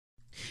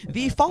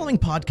The following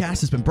podcast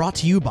has been brought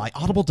to you by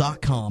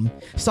Audible.com.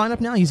 Sign up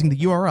now using the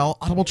URL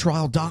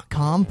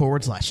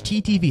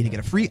audibletrial.com/TTV to get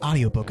a free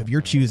audiobook of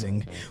your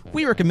choosing.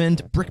 We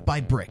recommend Brick by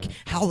Brick,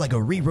 How LEGO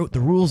Rewrote the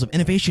Rules of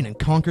Innovation and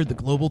Conquered the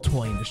Global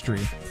Toy Industry.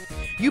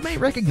 You may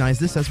recognize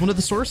this as one of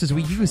the sources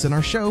we use in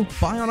our show,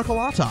 Bionicle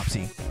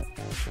Autopsy.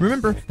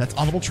 Remember, that's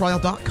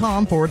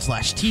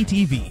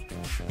audibletrial.com/TTV.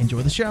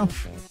 Enjoy the show.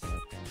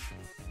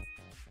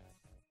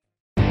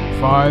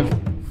 5,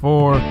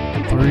 4,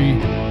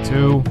 3,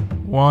 2,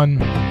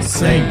 1,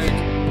 sync.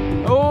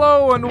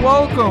 Hello and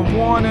welcome,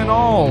 one and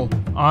all.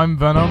 I'm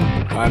Venom.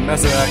 I'm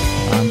Messiah.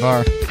 I'm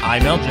Var.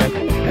 I'm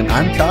LJ. And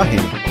I'm Kahi.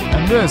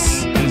 And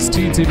this is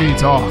TTV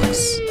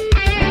Talks.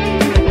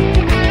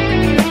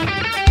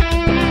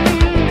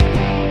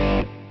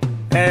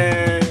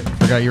 Hey.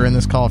 Forgot you were in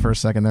this call for a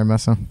second there,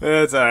 Messa.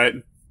 That's alright.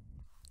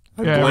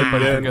 Yeah,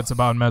 everybody forgets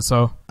about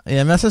Meso.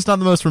 Yeah, Messa's not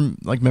the most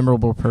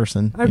memorable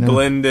person. I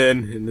blend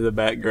into the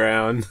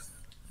background.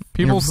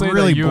 People You're say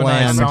really that you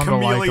bland. and I sound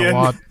alike a Chameleon.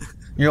 lot.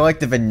 You're like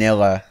the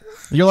vanilla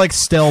You're like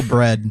stale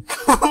bread.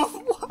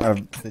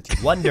 of the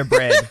team. Wonder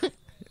Bread.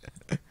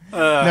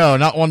 No,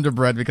 not Wonder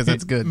Bread because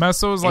that's good.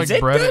 Meso is like it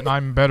bread good? and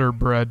I'm better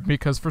bread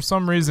because for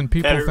some reason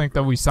people Better. think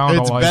that we sound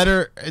It's alike.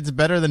 better. It's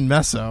better than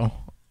Meso.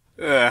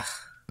 Ugh.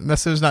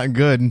 Messo's not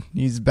good.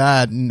 He's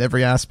bad in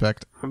every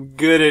aspect. I'm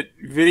good at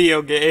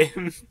video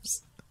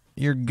games.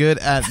 You're good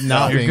at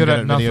not You're being good good at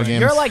at video nothing.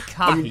 games. You're like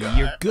Kahi.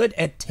 You're good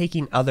at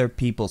taking other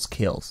people's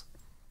kills.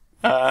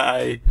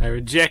 I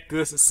reject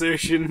this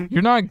assertion.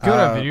 You're not good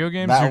at video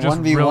games, That you're just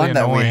 1v1 really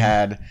that annoying. we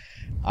had,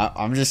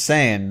 I'm just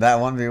saying, that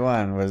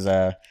 1v1 was,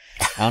 I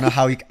don't know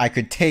how I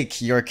could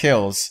take your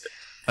kills.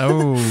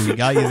 Oh, we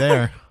got you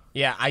there.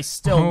 Yeah, I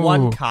still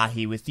won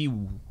Kahi with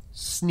you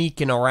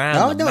sneaking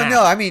around.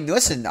 No, I mean,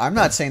 listen, I'm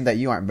not saying that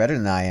you aren't better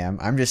than I am.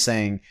 I'm just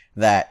saying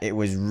that it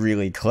was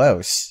really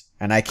close,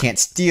 and I can't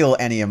steal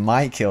any of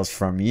my kills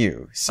from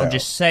you. So. I'm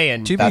just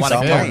saying. To You be want to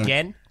go fair-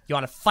 again? You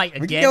want to fight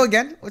We again? can go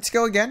again. Let's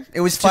go again. It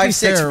was To be 5-6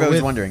 fair, if I was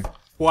with- wondering.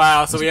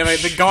 Wow, so we have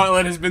the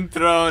gauntlet has been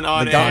thrown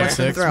on The air. gauntlet's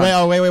been 6.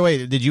 thrown.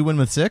 Wait. Did you win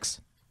with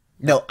 6?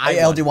 No, I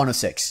I'll won. do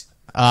 106.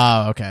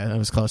 Oh, okay. That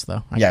was close,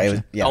 though. I Yeah, gotcha. it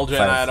was. Yeah,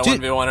 LJ and I had a 5.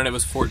 1v1 and it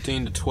was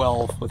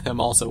 14-12 with him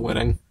also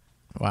winning.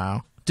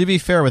 Wow. To be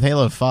fair, with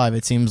Halo 5,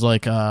 it seems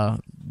like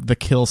the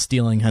kill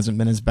stealing hasn't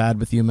been as bad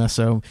with you,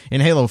 Meso.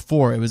 In Halo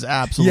 4, it was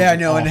absolutely Yeah,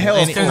 no, in awful. Halo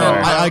And- 4,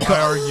 I could-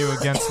 argue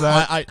against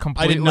that I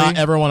completely. did not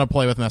ever want to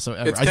play with Meso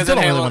ever. It's I because still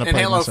in don't really Halo, want to in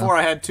play Halo with Meso. 4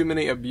 I had too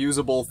many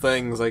abusable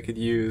things I could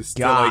use.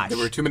 Gosh, There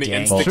were too many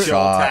dang. insta-kill Bolt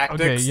shot.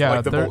 tactics, Okay, yeah,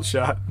 like the there- bolt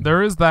shot.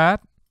 There is that,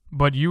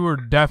 but you were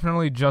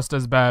definitely just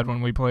as bad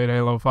when we played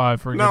Halo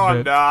 5 for a No, good I'm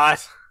bit.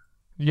 not.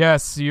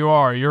 Yes, you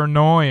are. You're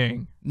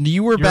annoying.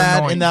 You were You're bad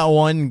annoying. in that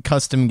one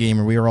custom game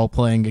where we were all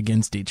playing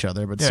against each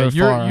other, but Yeah, so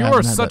you're, far you I are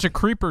haven't had such that. a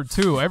creeper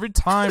too. Every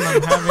time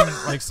I'm having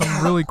like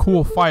some really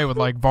cool fight with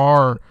like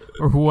Var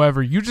or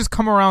whoever, you just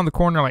come around the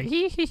corner like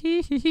hee hee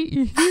hee hee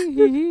hee hee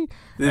hee, It's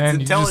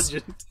and you just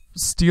intelligent.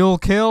 steal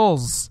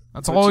kills.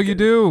 That's what all you you can-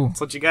 do.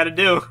 That's what you gotta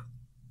do.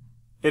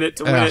 In it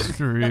to win Ugh. it.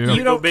 Screw you. You You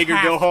go don't big or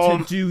have go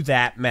home. to do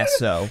that,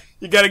 Meso.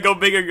 You gotta go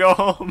big or go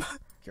home.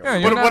 Yeah,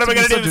 you What don't am have I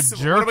to be gonna do?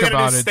 such a What am jerk I gonna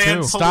about do? it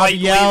Stand too. Stop politely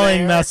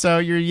yelling, there?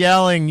 Meso. You're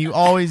yelling. You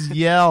always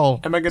yell.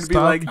 Am I gonna be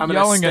Stop like, I'm gonna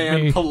yelling at me.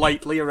 stand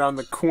politely around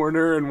the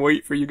corner and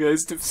wait for you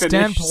guys to finish?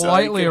 Stand so I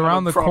politely can have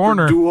around a the proper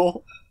corner.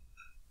 Duel?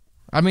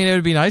 I mean, it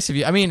would be nice if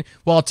you. I mean,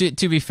 well, to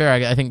be fair,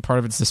 I think part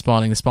of it's the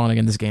spawning. The spawning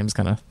in this game is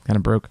kind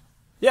of broke.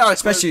 Yeah,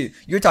 Especially,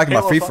 you were talking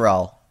about Halo free for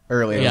all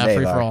earlier Yeah, today.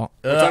 free Var. for all.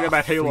 We're talking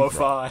about Halo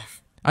 5.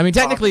 I mean,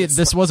 technically, Talking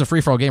this was a free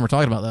for all game we're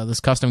talking about, though.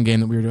 This custom game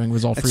that we were doing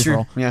was all That's free for true.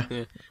 all. Yeah.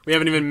 Yeah. We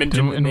haven't even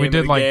mentioned the And name we of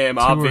did the like game.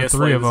 2 or Obviously,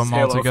 3 of this is them all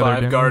Halo together, 5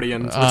 didn't we?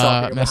 Guardians. We're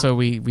talking about. So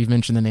we've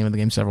mentioned the name of the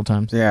game several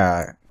times.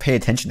 Yeah. Pay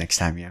attention next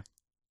time, yeah.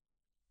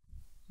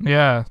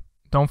 Yeah,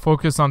 don't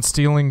focus on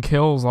stealing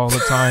kills all the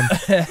time.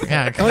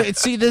 Yeah,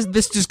 see,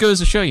 this just goes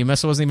to show you,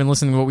 Meso wasn't even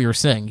listening to what we were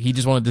saying. He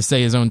just wanted to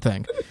say his own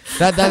thing.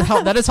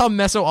 That is how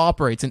Meso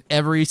operates in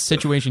every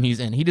situation he's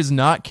in. He does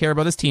not care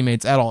about his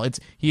teammates at all.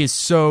 He is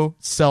so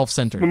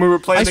self-centered. When we were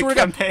playing I the swear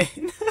to God,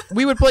 campaign.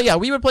 we would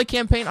play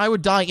campaign. I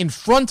would die in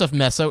front of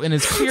Meso in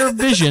his clear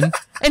vision,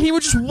 and he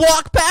would just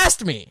walk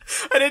past me.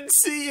 I didn't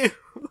see you.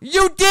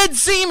 You did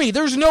see me.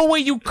 There's no way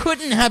you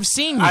couldn't have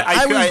seen me.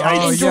 I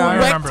was yeah, I in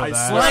remember direct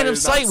that. line of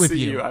sight with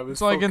you.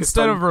 It's like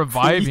instead of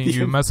reviving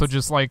you, Meso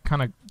just like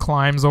kind of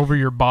climbs over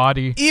your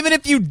body. Even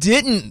if you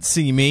didn't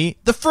see me,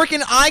 the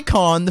frickin'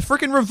 icon, the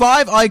frickin'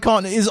 revive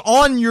icon is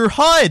on your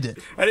HUD.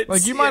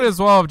 Like you might as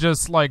well have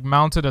just like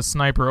mounted a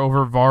sniper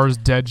over Var's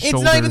dead It's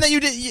shoulders. not even that you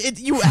did.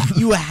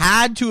 You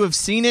had to have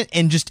seen it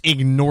and just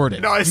ignored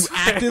it. No, I you swear.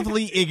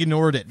 actively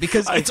ignored it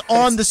because I- it's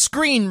on the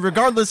screen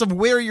regardless of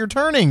where you're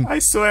turning. I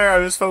swear I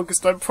was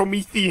focused on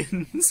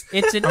Prometheans.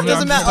 It's an I'm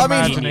Doesn't matter, I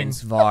mean-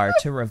 inconvenience, Var,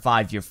 to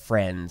revive your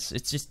friends.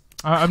 It's just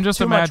I'm just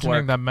too much imagining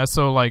work. that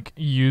Meso like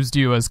used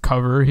you as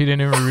cover. He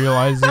didn't even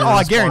realize. Oh,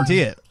 I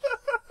guarantee it.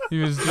 He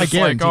was just I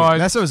guarantee like,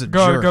 it. Meso's a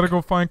gotta jerk.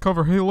 go find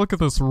cover. Hey, look at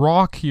this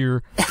rock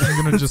here.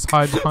 I'm gonna just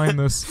hide behind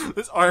this.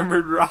 This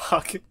armored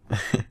rock.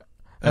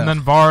 And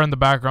then VAR in the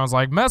background's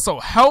like,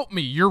 Meso, help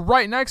me. You're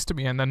right next to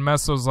me. And then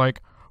Meso's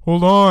like,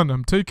 hold on,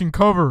 I'm taking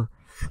cover.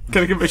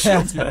 Gotta get my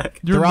shields back.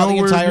 You're Throughout the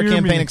nowhere entire near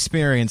campaign me.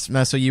 experience,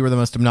 Meso, you were the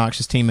most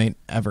obnoxious teammate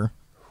ever.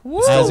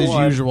 As is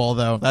usual,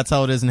 though. That's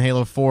how it is in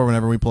Halo 4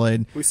 whenever we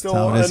played. We still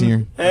That's how it is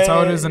here. That's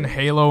how it is in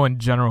Halo in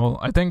general.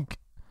 I think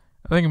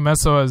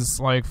Meso has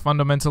like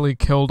fundamentally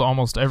killed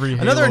almost every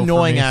Halo. Another for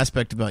annoying me.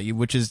 aspect about you,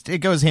 which is it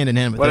goes hand in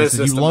hand with What this, is is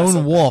this, you the lone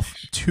Meso? wolf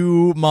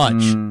too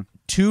much.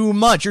 Too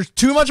much. You're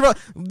too much about.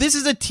 This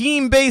is a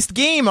team-based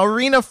game,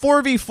 Arena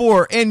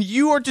 4v4, and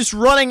you are just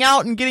running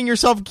out and getting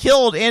yourself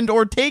killed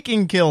and/or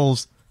taking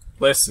kills.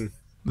 Listen,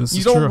 This You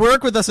is don't true.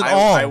 work with us at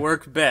all. I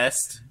work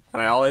best,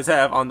 and I always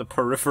have, on the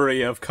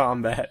periphery of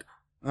combat.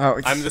 Oh,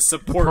 I'm the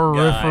support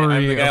Periphery guy.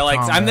 I'm the guy of like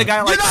I'm the guy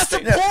You're like not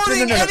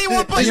supporting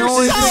anyone but The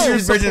only thing yourself. you're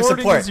His version of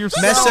supporting support. is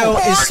yourself.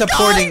 Meso is Support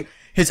supporting guy?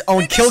 his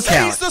own kill Say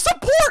count. He's the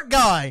support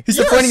guy. He's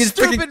You're supporting a his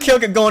freaking stupid- kill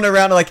count, going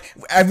around like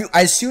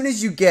as soon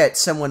as you get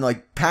someone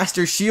like past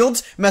their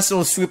shields, Meso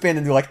will swoop in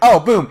and be like, "Oh,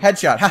 boom,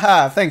 headshot,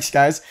 haha, thanks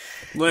guys."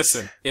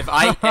 Listen, if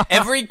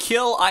every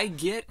kill I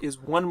get is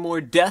one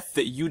more death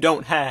that you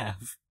don't have.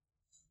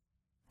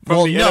 From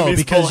Well, the no, enemy's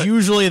because bullet.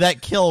 usually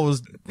that kill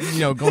was,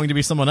 going to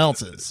be someone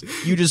else's.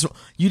 You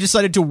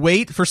decided to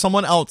wait for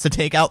someone else to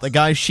take out the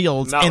guy's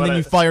shields, Not and what then I-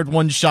 you fired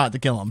one shot to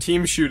kill him.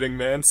 Team shooting,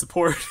 man,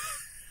 support.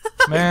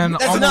 Man,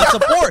 That's almost- not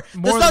support. That's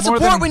more- not more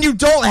support than- when you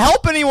don't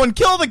help anyone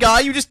kill the guy.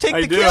 You just take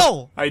I the do.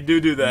 kill. I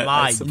do that.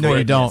 My I support No,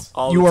 you don't. this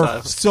all You the are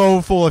time.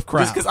 so full of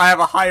crap. Just because I have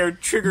a higher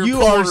trigger You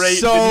pull are rate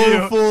so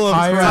than you. full of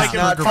Higher crap. I can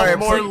not pump fire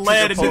more point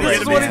lead trigger into pull the rate. enemy's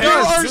This is what it You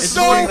is. are heads. It's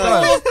so doing full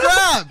that. of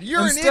crap.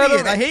 You're an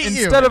idiot. I hate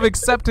you. Instead of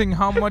accepting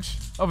how much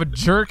of a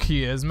jerk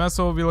he is, Meso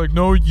will be like,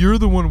 "No, you're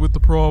the one with the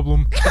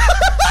problem."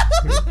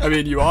 I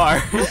mean, you are.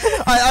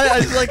 I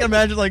just like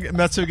imagine like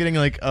Meso getting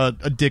like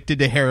addicted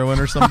to heroin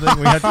or something.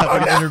 We had to have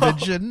like an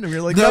intervention, and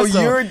we're like, No,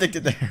 Meso, you're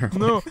addicted to heroin.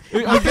 No,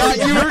 I got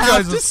you your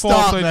have guys' to fault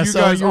stop, that you Meso.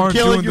 guys You're aren't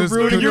killing- doing you're this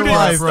ruining good your You need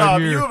life to right stop.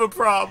 here. You have a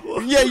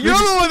problem. Yeah, you're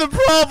the one with the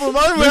problem.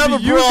 I don't have a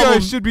Maybe you problem.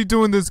 guys should be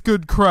doing this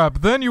good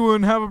crap. Then you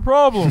wouldn't have a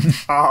problem.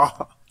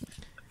 Oh.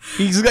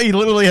 He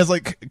literally has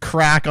like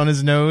crack on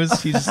his nose.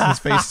 His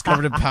face is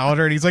covered in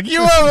powder, and he's like,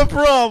 "You have a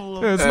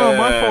problem." Yeah, it's not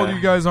my fault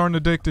you guys aren't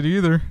addicted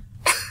either.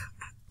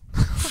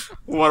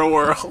 What a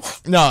world.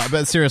 No,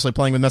 but seriously,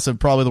 playing with Meso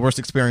probably the worst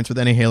experience with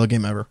any Halo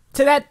game ever.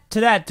 To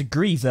that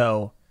degree,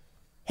 though,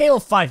 Halo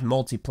 5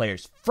 multiplayer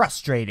is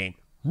frustrating.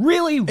 It's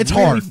really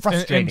hard.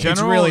 frustrating. In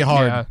general, really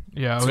hard.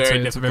 Yeah, I It's would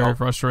very say it's very difficult.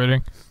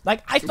 frustrating.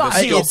 Like, I thought The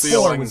Halo skill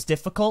 4 ceiling. was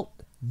difficult.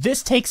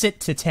 This takes it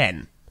to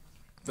 10.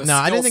 The No,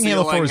 I didn't skill think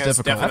Halo 4 ceiling was has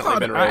difficult. definitely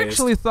been I raised.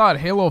 actually thought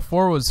Halo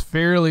 4 was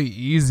fairly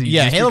easy.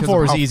 Yeah, just Halo because 4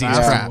 of was how easy as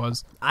fast crap. it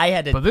was. I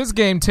had to... But this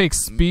game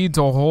takes speed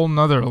to a whole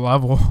nother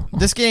level.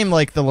 This game,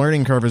 like, the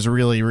learning curve is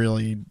really,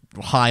 really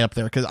high up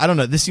there. Because, I don't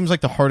know, this seems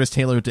like the hardest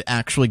Halo to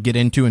actually get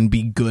into and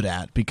be good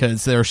at.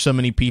 Because there are so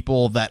many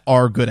people that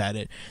are good at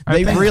it.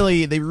 They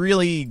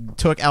really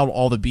took out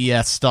all the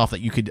BS stuff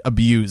that you could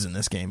abuse in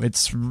this game.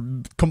 It's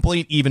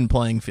complete even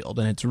playing field.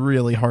 And it's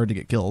really hard to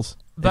get kills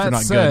if you're That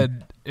not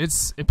said,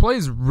 it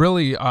plays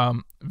really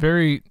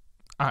very,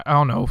 I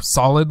don't know,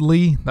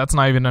 solidly. That's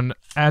not even an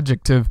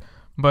adjective,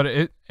 but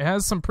it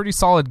has some pretty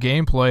solid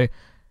gameplay.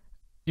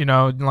 You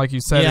know, like you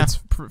said, Yeah. it's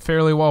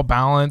fairly well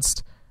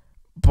balanced,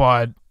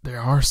 but there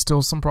are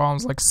still some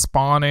problems like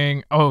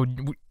spawning. Oh,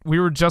 we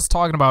were just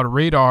talking about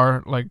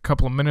radar like a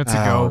couple of minutes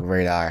Oh, ago.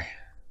 radar.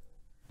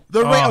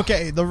 good.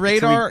 Oh. The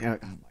radar...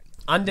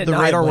 Undeniably.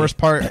 The radar worst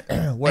part.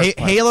 Worst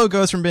part. Halo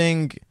goes from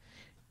being,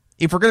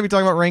 if we're going to be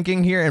talking about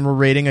ranking here and we're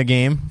rating a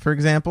game, for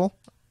example,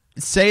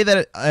 say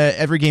that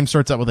every game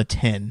starts out with a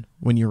 10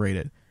 when you rate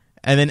it,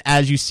 and then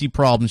as you see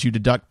problems, you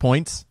deduct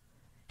points.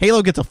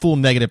 Halo gets a full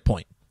negative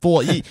point.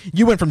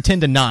 You went from 10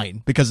 to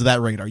 9 because of that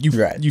radar.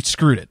 You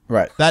screwed it.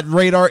 Right. That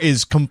radar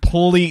is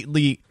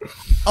completely,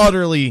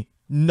 utterly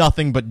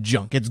nothing but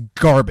junk. It's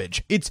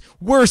garbage. It's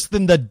worse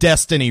than the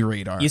Destiny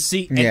radar. You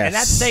see, and Yes.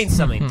 that's saying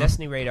something.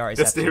 Destiny radar is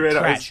Destiny absolute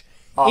radar trash. is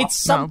awful. It's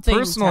something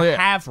personally- to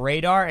have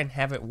radar and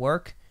have it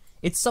work.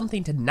 It's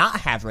something to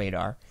not have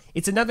radar.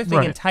 It's another thing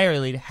Right.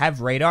 entirely to have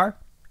radar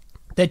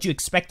that you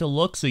expect to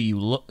look, so you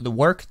look the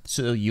work,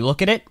 so you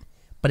look at it,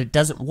 but it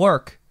doesn't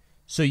work,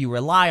 so you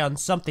rely on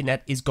something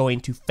that is going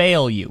to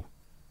fail you.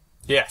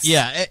 Yes.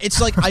 Yeah, it's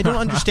like I don't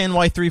understand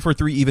why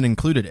 343 even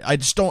included it. I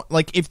just don't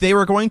like if they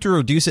were going to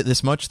reduce it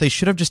this much, they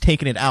should have just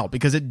taken it out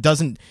because it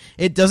doesn't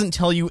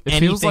tell you It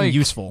feels anything like-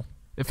 useful.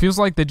 It feels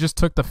like they just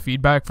took the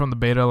feedback from the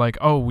beta, like,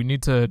 oh, we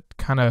need to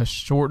kind of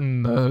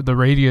shorten the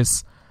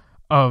radius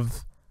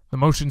of the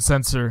motion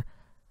sensor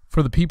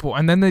for the people,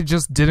 and then they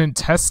just didn't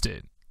test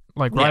it.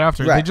 Like right Yeah,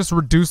 after, right. they just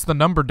reduced the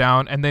number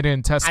down and they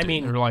didn't test I it.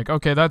 mean- They're like,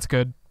 okay, that's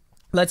good.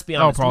 Let's be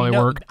That'll honest. probably we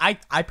know, work.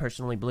 I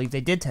personally believe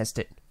they did test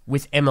it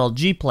with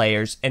MLG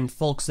players and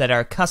folks that are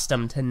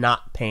accustomed to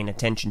not paying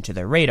attention to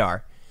their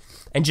radar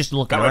and just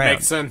looking That would around.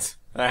 make sense,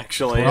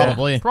 actually.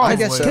 Probably. Probably. I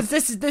guess so. Because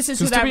this is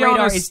who 'Cause to that be radar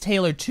honest- is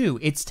tailored to.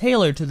 It's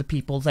tailored to the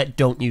people that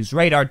don't use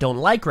radar, don't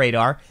like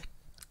radar,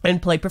 and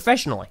play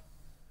professionally.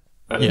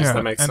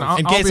 That makes sense. And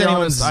In I'll case be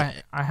anyone's-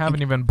 honest, I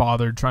haven't even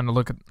bothered trying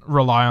to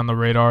rely on the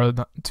radar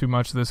too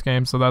much this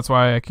game, so that's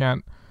why I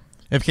can't.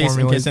 In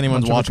case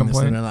anyone's much of a watching this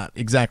and complaint. they're not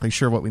exactly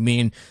sure what we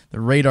mean, the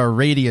radar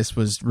radius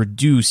was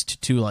reduced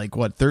to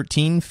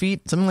 13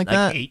 feet, something like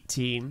that.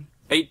 18.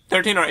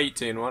 13 or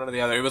 18, one or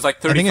the other. It was like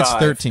I think 35 it's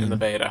 13. in the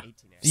beta.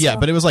 Yeah,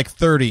 but it was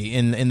 30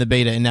 in the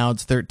beta, and now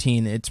it's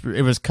 13. It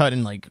was cut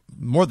in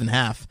more than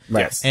half.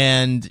 Right. Yes.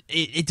 And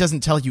it doesn't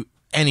tell you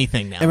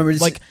anything now. And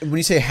remember, when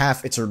you say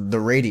half, it's the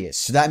radius.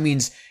 So that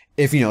means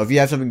if you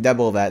have something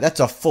double that, that's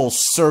a full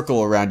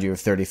circle around you of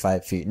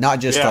 35 feet, not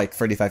just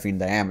 35 feet in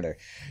diameter.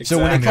 So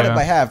when they cut it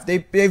by half,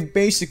 they've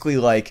basically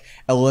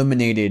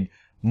eliminated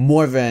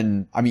more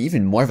than,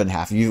 even more than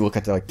half. You look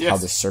at how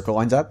the circle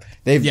lines up.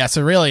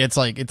 So really it's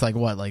what,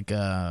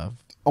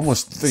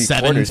 almost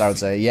 3/4, I would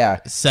say. Yeah.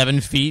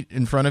 7 feet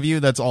in front of you.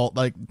 That's all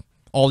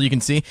you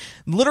can see.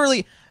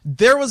 Literally,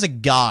 there was a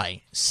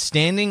guy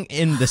standing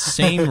in the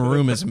same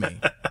room as me.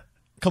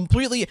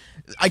 Completely,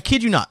 I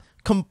kid you not.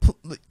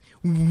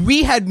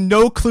 We had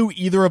no clue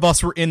either of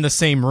us were in the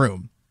same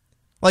room.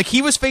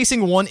 He was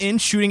facing one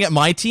end shooting at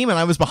my team, and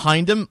I was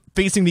behind him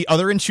facing the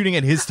other end shooting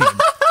at his team.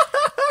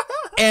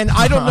 And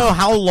I don't know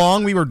how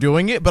long we were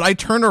doing it, but I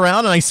turned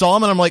around and I saw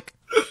him, and I'm like,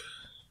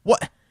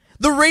 what?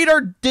 The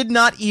radar did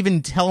not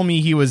even tell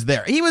me he was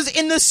there. He was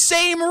in the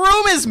same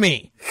room as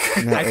me.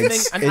 No, I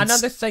think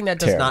another thing that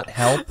does not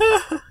help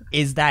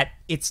is that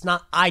it's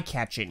not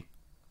eye-catching.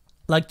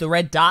 Like the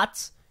red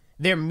dots,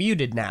 they're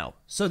muted now,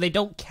 so they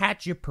don't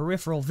catch your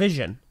peripheral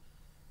vision.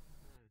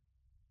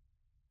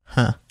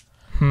 Huh.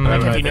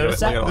 Have you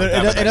noticed that?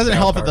 It doesn't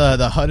help that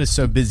the HUD is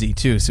so busy,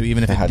 too, so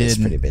even if The it HUD did... is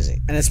pretty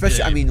busy. And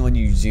especially, when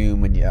you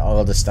zoom, all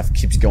of this stuff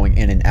keeps going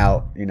in and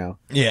out,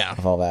 Yeah.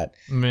 of all that.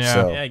 Yeah.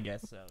 So, Yeah, I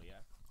guess so, yeah.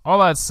 All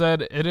that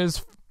said, it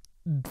is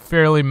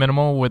fairly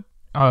minimal with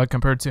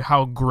compared to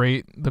how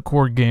great the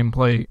core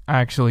gameplay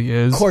actually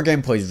is. core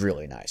gameplay is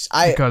really nice.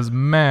 Because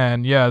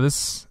man,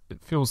 it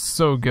feels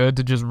so good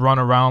to just run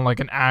around like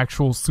an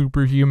actual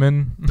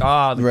superhuman.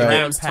 Oh, the Right.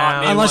 ground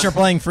pound. Unless you're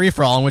playing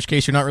free-for-all, in which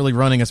case you're not really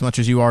running as much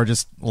as you are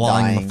just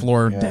lying on Dying, the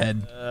floor yeah.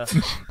 dead.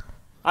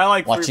 I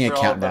like Watching it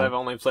free-for-all, count but down. I've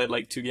only played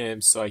 2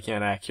 games, so I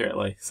can't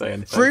accurately say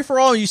anything.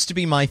 Free-for-all used to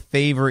be my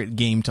favorite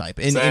game type.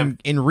 Same.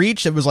 In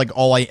Reach, it was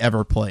all I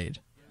ever played.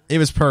 It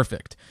was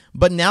perfect.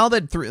 But now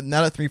that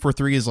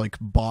 343 is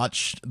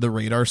botched the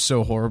radar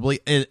so horribly,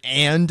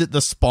 and the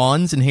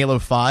spawns in Halo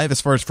 5,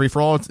 as far as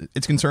free-for-all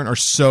it's concerned, are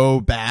so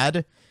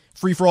bad,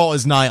 free-for-all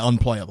is nigh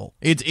unplayable.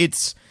 It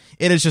is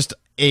just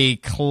a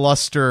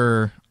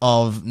cluster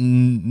of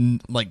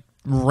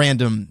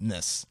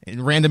randomness,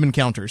 random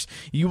encounters.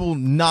 You will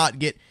not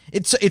get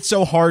it's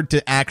so hard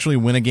to actually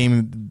win a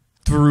game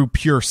through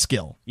pure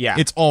skill. Yeah.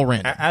 It's all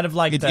random. Out of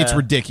it's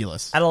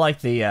ridiculous. I don't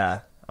like the,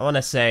 I want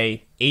to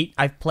say 8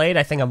 I've played.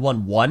 I think I've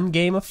won 1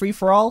 game of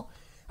free-for-all.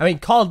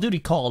 Call of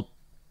Duty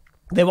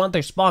they want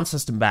their spawn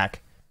system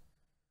back.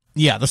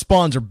 Yeah, the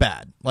spawns are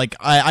bad.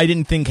 I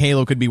didn't think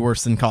Halo could be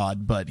worse than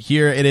COD, but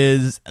here it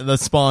is. The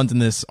spawns in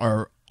this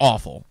are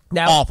awful.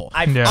 Awful.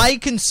 I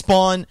can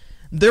spawn.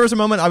 There was a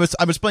moment I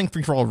was playing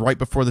free for all right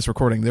before this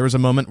recording. There was a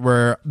moment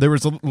where there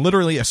was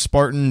literally a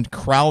Spartan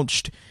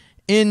crouched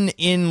in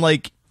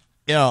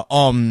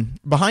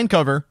behind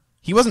cover.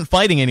 He wasn't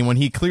fighting anyone.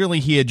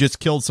 He had just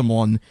killed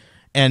someone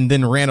and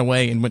then ran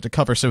away and went to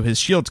cover so his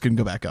shields couldn't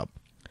go back up.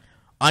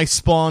 I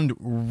spawned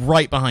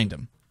right behind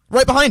him.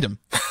 Right behind him.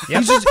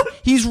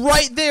 He's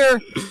right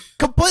there.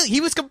 He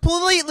was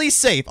completely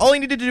safe. All he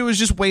needed to do was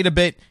just wait a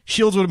bit.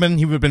 Shields he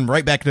would have been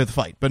right back into the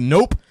fight. But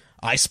nope.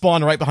 I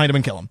spawned right behind him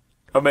and kill him.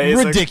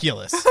 Amazing.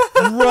 Ridiculous.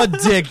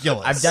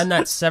 Ridiculous. I've done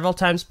that several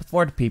times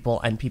before to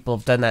people, and people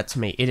have done that to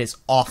me. It is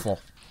awful.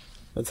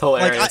 That's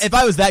hilarious. If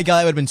I was that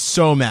guy, I would have been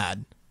so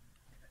mad.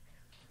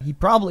 He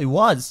probably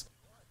was.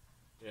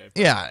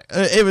 Yeah,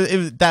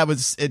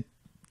 it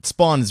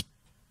spawns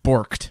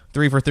borked.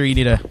 343, you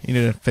need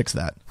to fix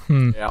that.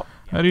 Yeah.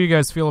 How do you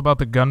guys feel about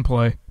the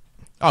gunplay?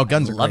 Oh,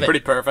 guns are Love great. it. Pretty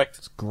perfect.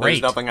 It's great.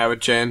 There's nothing I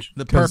would change.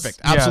 Perfect.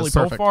 Absolutely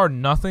so perfect. far,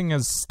 nothing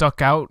has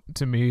stuck out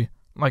to me.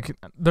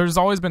 There's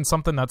always been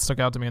something that stuck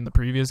out to me in the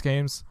previous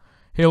games.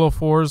 Halo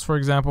 4's, for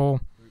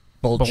example.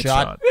 Bolt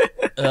shot.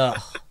 Ugh.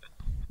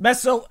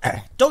 Meso,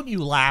 don't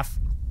you laugh.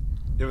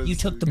 You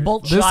took the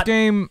bolt This shot.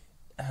 game...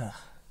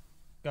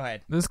 Go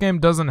ahead. This game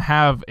doesn't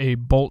have a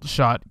bolt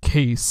shot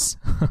case,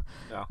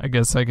 No. I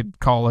guess I could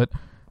call it,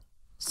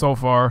 so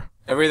far.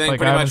 Everything I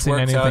pretty haven't much seen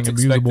works how it's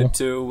anything abusable. expected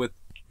to, with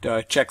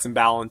checks and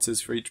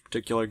balances for each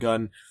particular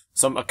gun.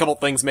 A couple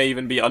things may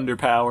even be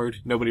underpowered.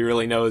 Nobody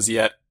really knows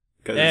yet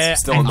because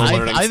it's still in the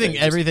learning I think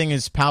stages. everything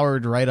is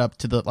powered right up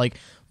to the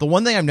the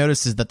one thing I've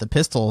noticed is that the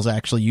pistol is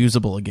actually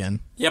usable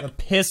again. Yep. The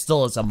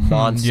pistol is a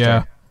monster.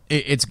 Yeah.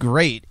 It's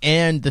great,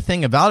 and the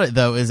thing about it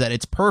though is that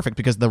it's perfect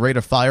because the rate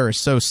of fire is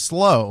so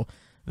slow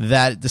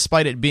that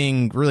despite it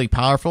being really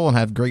powerful and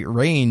have great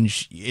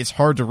range, it's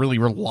hard to really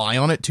rely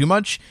on it too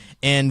much.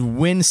 And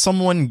when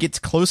someone gets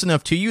close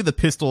enough to you, the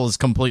pistol is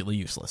completely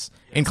useless.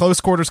 In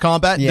close quarters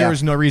combat,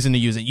 there's no reason to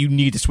use it. You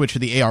need to switch to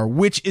the AR,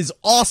 which is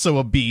also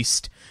a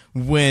beast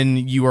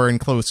when you are in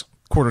close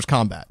quarters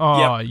combat.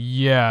 Oh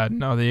yeah,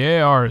 no, the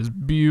AR is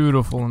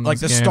beautiful in Like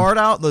this the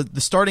game.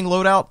 the starting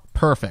loadout,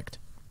 perfect.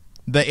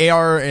 The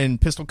AR and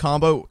pistol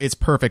combo, it's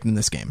perfect in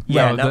this game.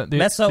 Yeah, No, no,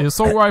 the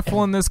assault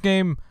rifle in this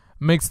game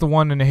makes the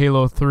one in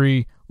Halo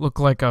 3 look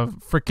like a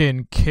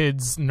freaking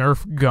kid's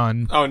Nerf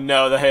gun. Oh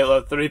no, the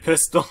Halo 3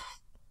 pistol.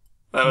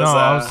 That was,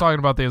 I was talking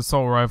about the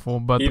assault rifle,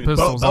 but the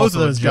pistol's Both also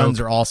of those a joke. guns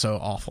are also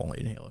awful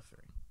in Halo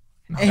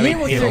 3. And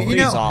Halo 3, you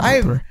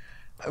know,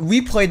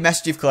 we played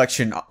Master Chief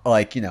Collection,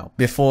 like, you know,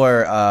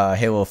 before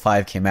Halo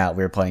 5 came out.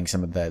 We were playing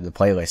some of the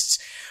playlists.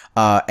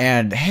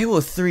 And Halo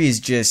 3 is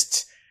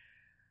just...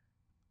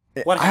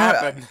 What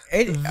happened?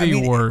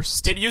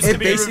 Worst. It used to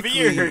be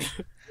revered.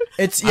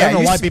 It's, I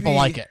don't know why people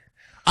like it.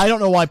 I don't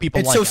know why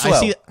people like it. It's so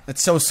slow.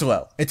 It's so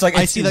slow. It's like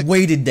it's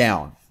weighted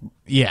down.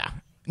 Yeah.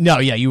 No,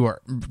 yeah, you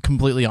are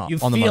completely on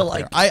the mark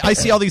like there. I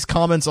see all these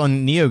comments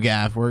on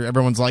NeoGAF where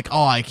everyone's like,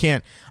 oh, I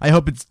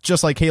hope it's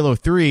just like Halo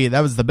 3.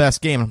 That was the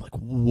best game. I'm like,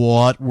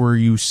 what were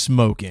you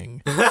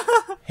smoking?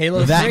 Halo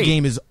 3. That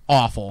game is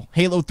awful.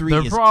 Halo 3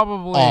 They're is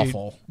probably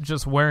awful.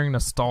 just wearing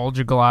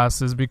nostalgia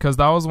glasses because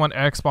that was when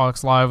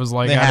Xbox Live was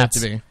like They had to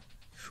be.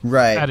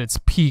 Right. at its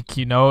peak.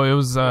 You know, it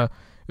was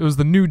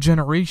the new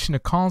generation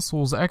of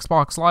consoles.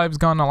 Xbox Live's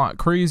gotten a lot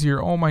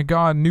crazier. Oh my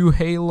god, new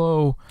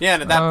Halo. Yeah,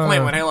 and at that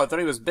point when Halo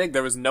 3 was big,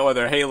 there was no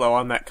other Halo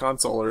on that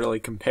console to really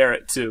compare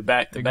it to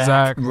back to back.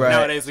 Exactly. Right.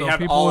 Nowadays we So have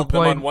people all would of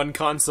them play- on one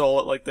console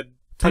at like the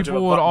touch of a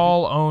People would button.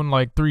 all own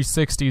like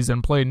 360s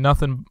and play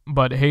nothing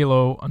but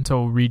Halo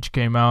until Reach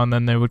came out, and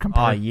then they would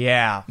compare. Oh,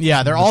 yeah.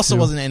 Yeah, there also two.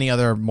 wasn't any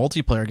other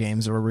multiplayer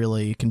games that were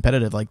really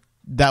competitive. Like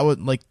that would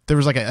there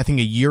was like I think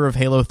a year of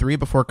Halo 3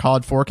 before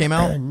COD 4 came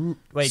out.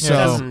 Wait, So,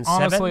 2007?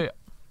 Honestly,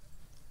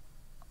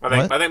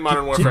 I think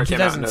Modern Warfare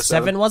came out in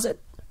 2007, was it?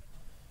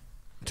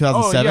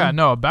 2007. oh yeah,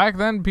 no. Back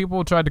then,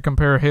 people tried to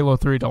compare Halo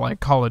 3 to like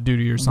Call of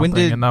Duty or something,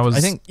 When did and that was I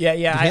think Yeah,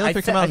 did Halo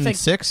 3 come out in think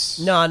 6?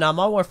 No,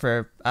 Modern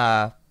Warfare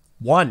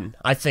 1,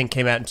 I think,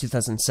 came out in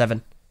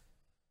 2007.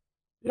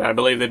 Yeah, I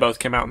believe they both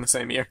came out in the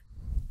same year.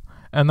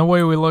 And the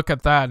way we look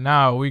at that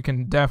now, we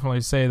can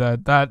definitely say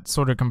that that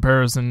sort of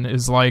comparison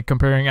is like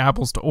comparing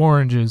apples to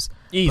oranges.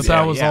 Easy. But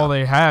that was Yeah. all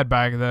they had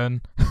back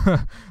then.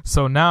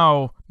 So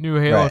now, new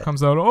Halo Right.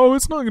 comes out. Oh,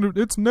 it's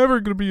never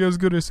gonna be as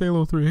good as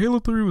Halo 3. Halo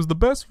 3 was the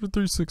best for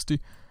 360.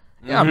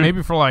 Yeah,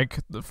 maybe for like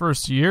the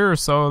first year or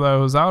so that it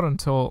was out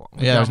until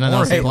Yeah, there's nothing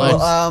else to Hey, play.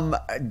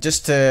 well,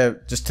 just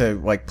to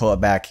like pull it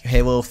back,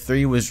 Halo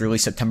 3 was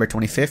released September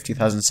 25th,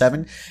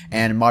 2007,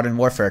 and Modern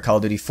Warfare Call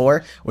of Duty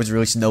 4 was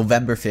released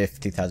November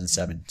 5th,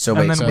 2007. So And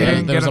wait, then so we there-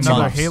 didn't there get was a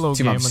another month, Halo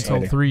 2 game months until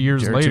later. 3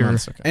 years Or 2 later.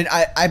 months, okay. And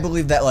I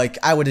believe that, like,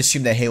 I would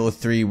assume that Halo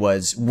 3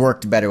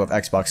 worked better with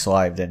Xbox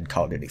Live than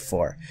Call of Duty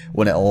 4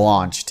 when it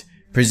launched,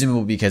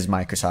 presumably because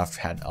Microsoft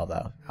had all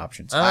the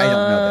options. I don't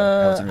know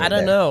that. I wasn't really I don't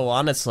there. know,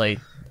 honestly.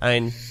 I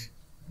mean,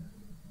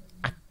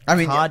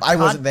 COD- I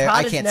wasn't there. COD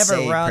I has can't never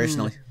say run-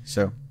 personally.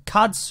 So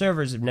COD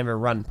servers have never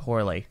run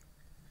poorly,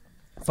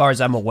 as far as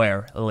I'm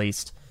aware, at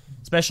least.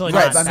 Especially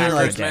Right, not I mean, Saturday.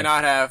 like- May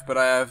not have, but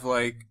I have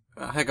like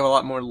a heck of a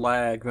lot more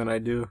lag than I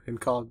do in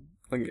Call.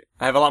 Like,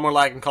 I have a lot more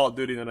lag in Call of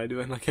Duty than I do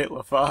in like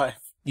Halo 5.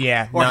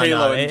 Yeah, Or no,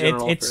 Halo no. in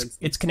general, for instance.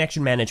 Its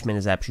connection management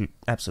is absolute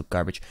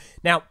garbage.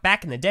 Now,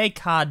 back in the day,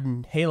 COD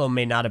and Halo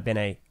may not have been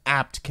a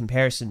apt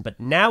comparison, but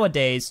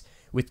nowadays,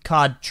 with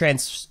COD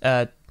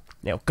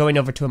going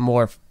over to a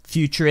more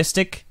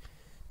futuristic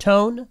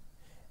tone,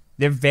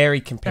 they're very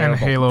comparable. And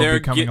Halo They're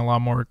becoming get- a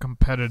lot more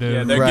competitive.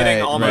 Yeah, they're Right,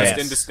 getting almost right.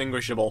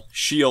 indistinguishable.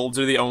 Shields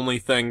are the only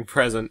thing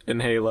present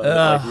in Halo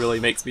that like really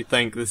makes me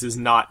think this is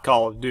not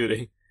Call of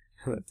Duty.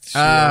 Shields.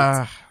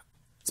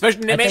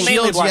 Especially think mainly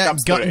Shields, Black yeah,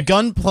 Ops 3.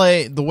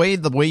 gunplay. The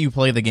way you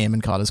play the game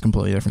in COD is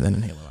completely different than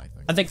in Halo. I think.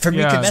 I think for me,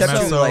 Yeah,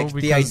 conceptually, so like the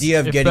because idea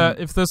of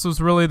if this was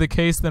really the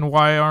case, then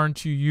why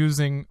aren't you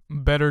using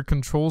better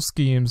control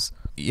schemes?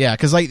 Yeah,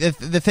 because like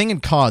the thing in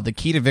COD, the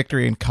key to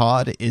victory in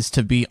COD is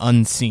to be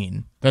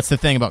unseen. That's the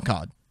thing about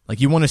COD. Like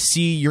you want to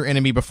see your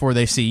enemy before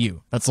they see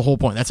you. That's the whole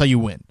point. That's how you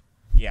win.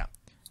 yeah.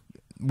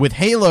 With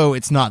Halo,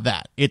 it's not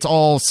that. It's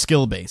all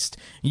skill based.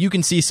 You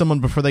can see someone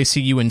before they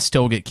see you and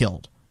still get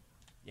killed.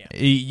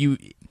 Yeah.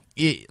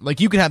 Like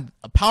you could have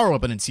a power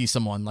weapon and see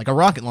someone like a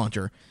rocket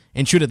launcher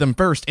and shoot at them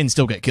first and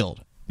still get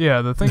killed.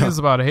 Yeah, the thing is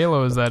about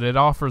Halo is that it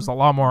offers a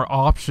lot more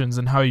options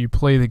in how you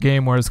play the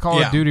game, whereas Call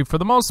Yeah. of Duty, for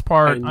the most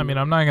part, I mean,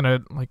 I'm not going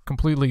to like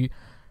completely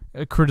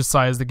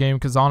criticize the game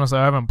because honestly,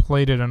 I haven't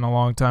played it in a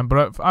long time,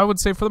 but I would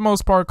say for the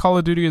most part, Call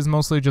of Duty is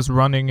mostly just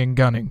running and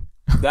gunning.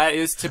 That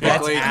is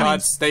typically That's-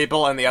 COD's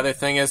staple, and the other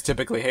thing is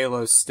typically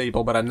Halo's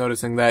staple, but I'm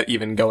noticing that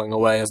even going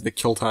away as the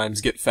kill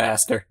times get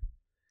faster.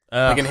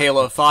 Like in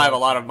Halo 5, a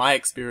lot of my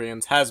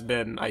experience has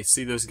been, I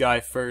see this guy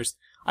first,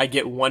 I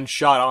get one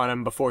shot on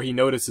him before he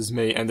notices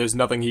me, and there's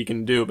nothing he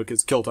can do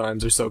because kill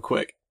times are so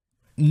quick.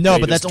 No,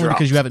 They but that's just only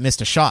because dropped. you haven't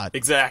missed a shot.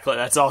 Exactly,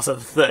 that's also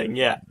the thing,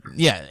 yeah.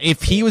 Yeah,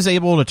 if he was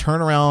able to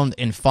turn around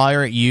and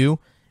fire at you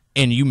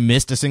and you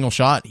missed a single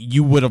shot,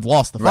 you would have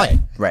lost the fight.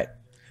 Right.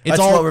 It's That's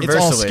all- what it's all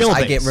reversal is. I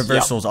skill-based. get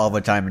reversals all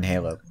the time in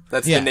Halo.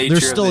 That's Yeah, the nature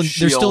there's still of the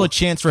shield. there's still a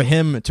chance for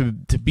him to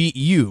beat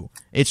you.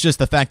 It's just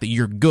the fact that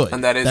you're good.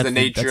 And that is That's the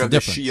nature that's of the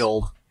difference.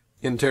 shield.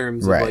 in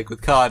terms of like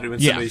with COD, when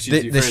somebody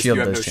shoots you first, you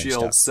have no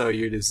shields, so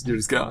you're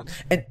just gone.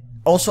 And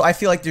also, I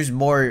feel like there's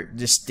more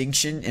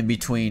distinction in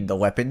between the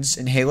weapons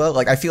in Halo.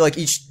 Like, I feel like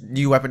each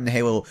new weapon in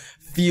Halo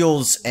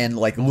feels and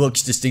like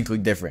looks distinctly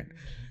different.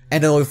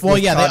 And then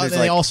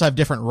they also have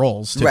different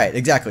roles too. Right,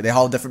 exactly. They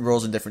all have different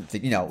roles and different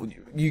things. You know,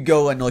 you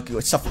go and look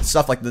at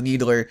stuff like the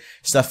Needler,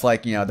 stuff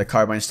like, you know, the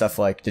Carbine, stuff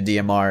like the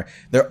DMR.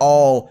 They're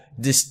all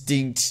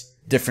distinct,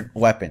 different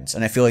weapons.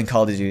 And I feel like in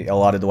Call of Duty, a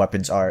lot of the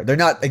weapons they're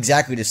not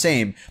exactly the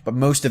same, but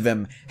most of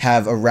them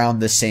have around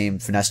the same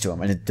finesse to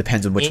them. And it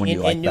depends on which one you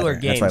like better.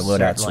 Games, that's why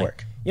loadouts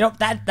work. You know,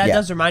 that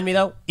does remind me,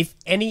 though, if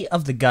any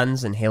of the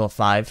guns in Halo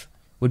 5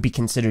 would be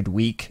considered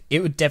weak,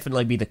 it would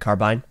definitely be the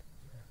Carbine.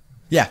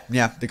 Yeah,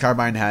 the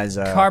Carbine has...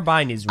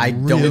 Carbine is I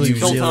don't its use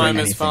kill time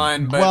anything. is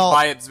fine, but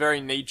by its very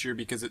nature,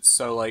 because it's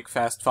so, like,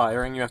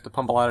 fast-firing, you have to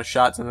pump a lot of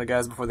shots into the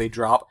guys before they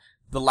drop.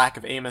 The lack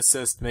of aim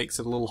assist makes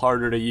it a little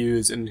harder to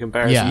use in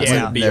comparison to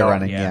the they're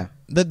running, yeah.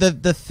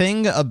 The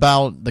thing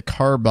about the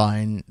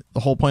Carbine, the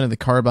whole point of the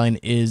Carbine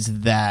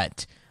is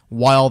that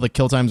while the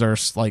kill times are,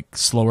 like,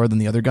 slower than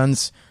the other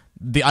guns,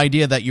 the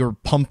idea that you're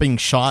pumping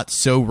shots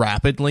so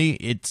rapidly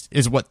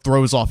is what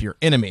throws off your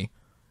enemy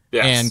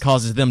and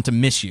causes them to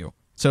miss you.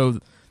 So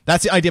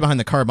that's the idea behind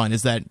the Carbine,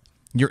 is that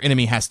your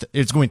enemy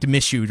is going to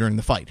miss you during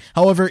the fight.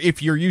 However,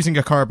 if you're using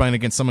a Carbine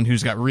against someone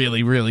who's got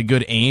really, really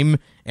good aim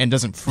and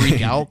doesn't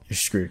freak out, you're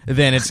screwed.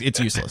 Then it's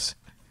useless.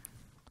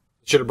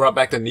 Should have brought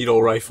back the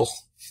needle rifle.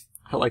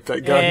 I like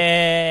that gun.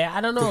 I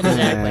don't know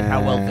exactly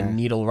how well the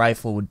needle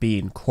rifle would be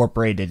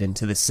incorporated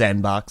into the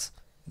sandbox.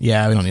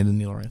 Yeah, we don't need the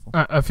needle rifle.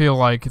 I feel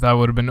like that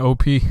would have been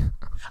OP.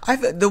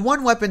 The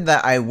one weapon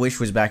that I wish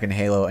was back in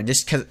Halo, and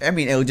just because, I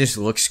mean, it just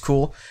looks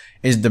cool,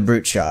 is the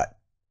brute shot.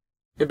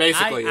 It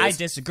basically I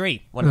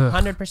disagree.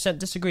 100%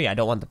 disagree. I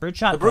don't want the brute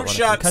shot. The brute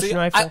shot, see,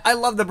 I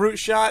love the brute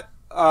shot,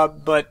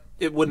 but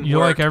it wouldn't work. You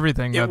like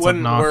everything that's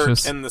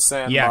obnoxious. It wouldn't work in the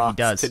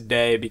sandbox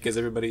today because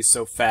everybody's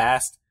so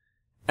fast.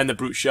 And the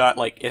brute shot,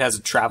 like, it has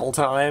a travel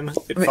time.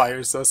 It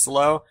fires so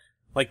slow.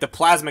 Like, the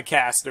plasma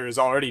caster is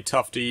already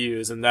tough to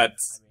use, and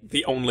that's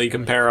the only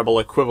comparable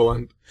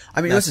equivalent.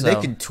 I mean, listen, they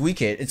can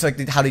tweak it. It's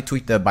like how they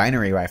tweak the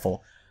binary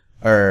rifle.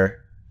 Or...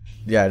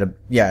 is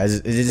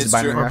it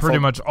binary rifle? Pretty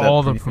much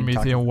all the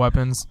Promethean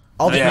weapons.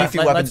 All the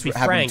Promethean weapons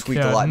have been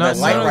tweaked a lot. None of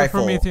the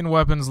Promethean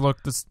weapons look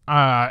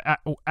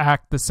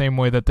act the same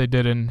way that they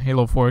did in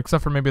Halo 4,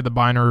 except for maybe the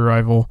binary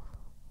rifle.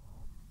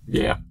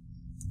 Yeah.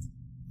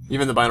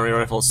 Even the binary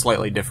rifle is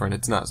slightly different.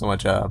 It's not so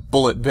much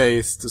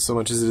bullet-based, so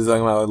much as it is a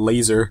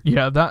laser.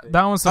 Yeah, that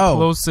one's the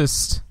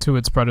closest to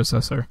its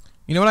predecessor.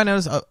 You know what I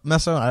noticed,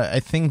 Meso? I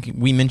think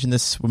we mentioned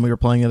this when we were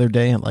playing the other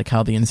day, like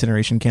how the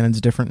incineration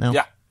cannon's different now.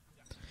 Yeah.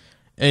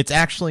 It's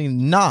actually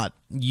not.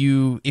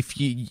 If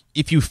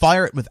you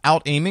fire it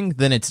without aiming,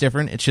 then it's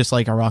different. It's just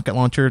like a rocket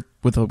launcher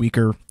with a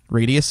weaker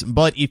radius.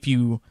 But if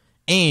you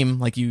aim,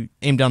 like you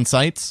aim down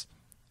sights,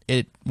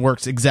 it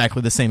works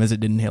exactly the same as it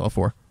did in Halo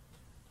 4.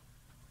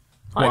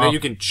 I know you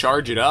can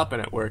charge it up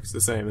and it works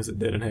the same as it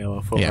did in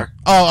Halo 4. Yeah.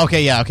 Oh,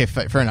 okay, yeah, okay,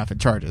 fair enough. It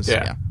charges.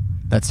 Yeah.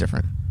 That's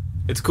different.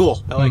 It's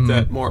cool. I like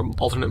that. More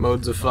alternate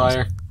modes of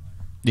fire.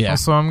 Yeah.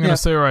 Also, I'm going to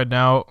say right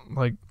now,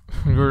 like,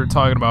 we were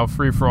talking about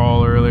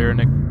free-for-all earlier, and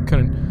it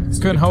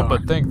couldn't help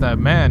but think that,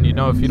 man, you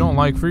know, if you don't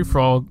like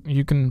free-for-all,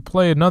 you can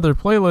play another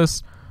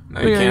playlist.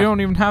 No, you don't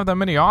even have that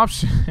many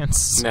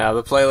options. No,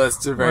 the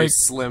playlists are very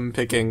slim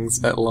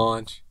pickings at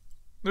launch.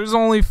 There's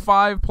only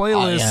 5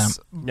 playlists,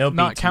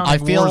 not counting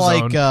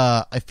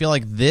Warzone. I feel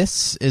like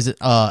this is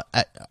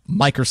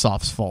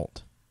Microsoft's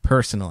fault,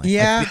 personally.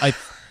 Yeah.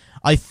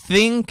 I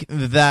think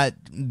that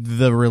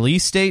the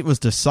release date was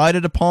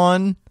decided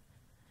upon,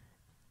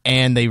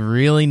 and they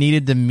really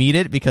needed to meet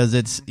it because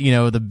it's, you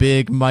know, the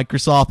big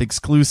Microsoft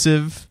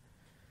exclusive.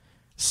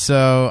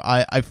 So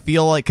I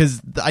feel like,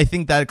 because I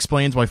think that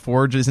explains why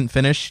Forge isn't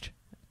finished,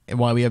 and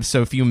why we have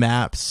so few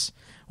maps,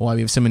 why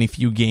we have so many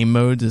few game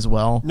modes as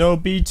well. No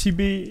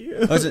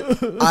BTB.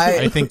 Listen,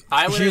 I think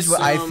here's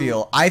what I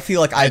feel. I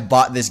feel like I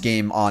bought this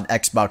game on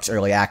Xbox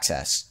Early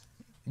Access.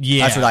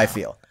 Yeah. That's what I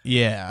feel.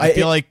 Yeah, I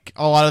feel like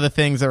a lot of the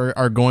things that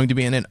are going to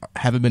be in it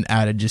haven't been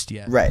added just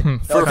yet. Right. The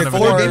core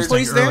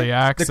gameplay's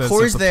there. The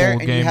core's there,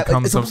 and you have,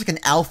 it's almost like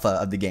an alpha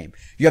of the game.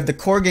 You have the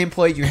core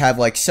gameplay. You have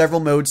like several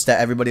modes that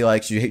everybody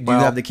likes. You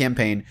have the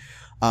campaign.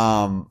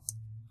 I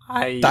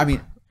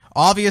mean,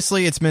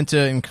 obviously, it's meant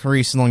to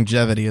increase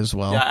longevity as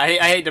well. Yeah, I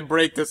hate to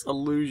break this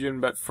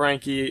illusion, but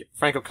Frank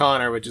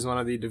O'Connor, which is one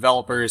of the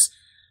developers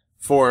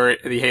for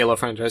the Halo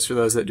franchise, for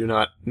those that do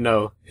not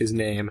know his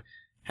name,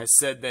 has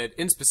said that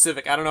in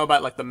specific, I don't know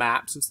about like the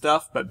maps and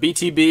stuff, but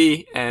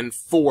BTB and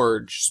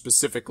Forge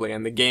specifically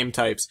and the game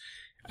types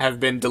have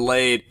been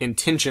delayed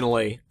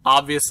intentionally,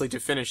 obviously to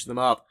finish them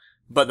up,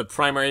 but the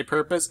primary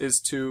purpose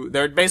is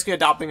they're basically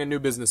adopting a new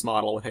business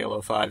model with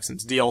Halo 5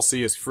 since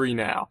DLC is free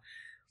now.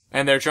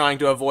 And they're trying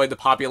to avoid the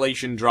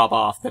population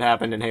drop-off that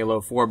happened in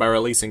Halo 4 by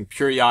releasing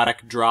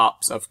periodic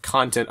drops of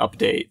content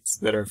updates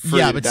that are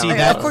free to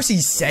download. Of course he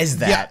says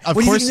that. Yeah, what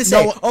is he going to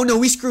say? Oh, no,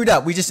 we screwed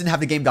up. We just didn't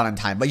have the game done in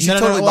time. But you should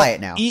totally buy it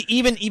now.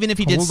 Even if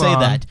he did say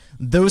that,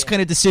 those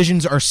kind of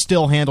decisions are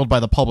still handled by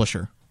the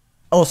publisher.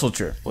 Also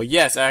true. Well,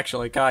 yes,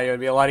 actually, Kai, it would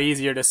be a lot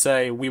easier to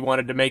say we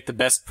wanted to make the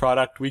best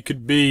product we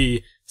could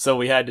be, so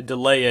we had to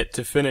delay it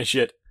to finish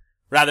it,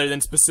 rather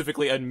than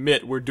specifically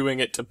admit we're doing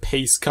it to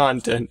pace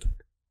content.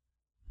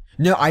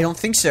 No, I don't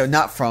think so.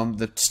 Not from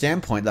the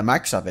standpoint that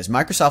Microsoft is.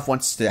 Microsoft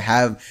wants to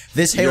have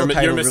this Halo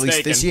title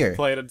released this year.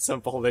 Plain and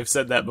simple. They've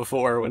said that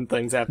before when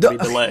things have to be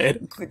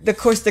delayed. Of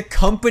course, the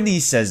company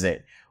says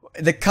it.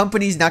 The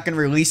company's not going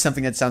to release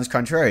something that sounds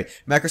contrary.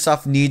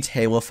 Microsoft needs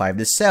Halo 5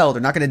 to sell.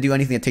 They're not going to do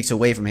anything that takes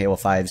away from Halo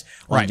 5's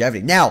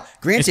longevity. Now,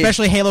 granted...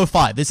 Especially Halo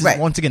 5. This is,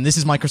 once again, this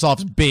is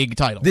Microsoft's big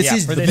title. This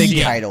is the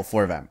big title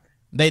for them.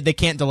 They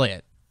can't delay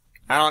it.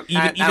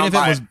 Even if it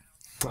was...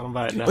 I don't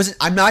buy it now. Listen,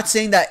 I'm not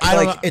saying that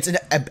it's an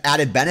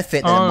added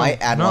benefit that it might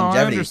add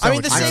longevity. I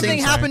mean, the same thing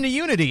happened to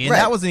Unity, and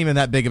that wasn't even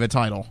that big of a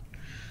title.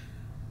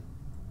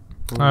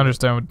 I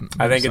understand what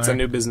I think it's a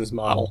new business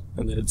model,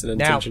 and that it's an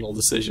intentional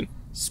decision.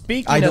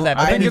 Speaking of that,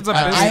 I think it's a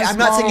business I'm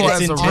not saying model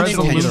it's as a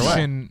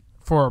resolution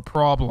for a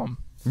problem.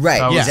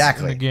 Right,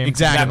 exactly.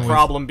 That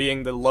problem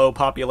being the low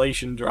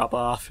population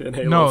drop-off in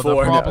Halo 4.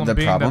 The problem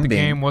being that the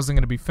game wasn't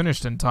going to be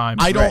finished in time.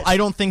 I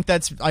don't think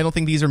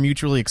these are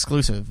mutually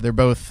exclusive. They're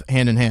both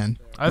hand in hand.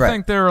 I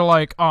think they were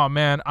like, oh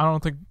man, I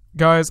don't think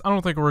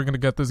we're going to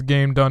get this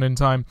game done in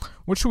time.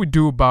 What should we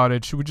do about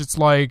it? Should we just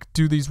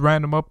do these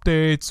random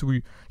updates?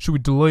 Should we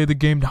delay the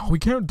game? No, we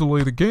can't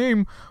delay the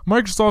game.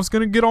 Microsoft's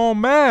going to get all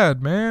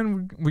mad,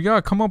 man. We got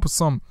to come up with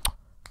some.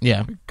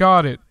 Yeah. We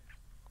got it.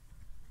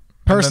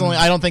 Personally,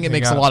 I don't think it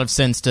makes a lot of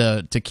sense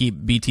to keep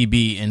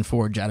BTB and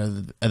Forge out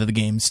of the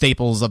game,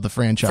 staples of the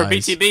franchise. For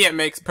BTB, it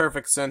makes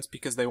perfect sense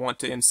because they want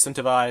to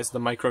incentivize the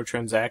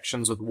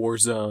microtransactions with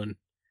Warzone.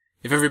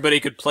 If everybody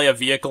could play a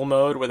vehicle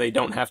mode where they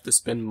don't have to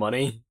spend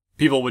money,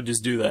 people would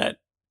just do that.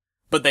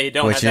 But they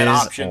don't have that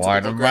option, so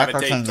people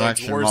gravitate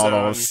towards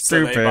Warzone,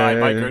 so they buy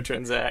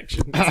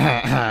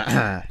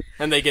microtransactions.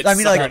 And they get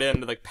suckered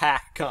into the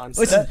pack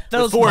concept. Listen,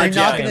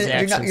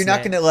 you're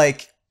not gonna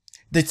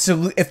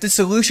if the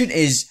solution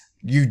is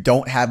you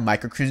don't have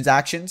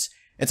microtransactions,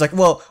 it's like,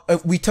 well,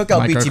 we took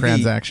out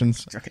BTB.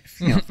 Microtransactions. Okay,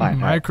 fine.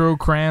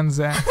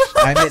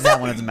 Microtransactions. I admit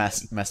that one is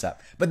messed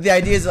up. But the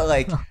idea is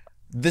that,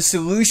 the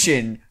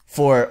solution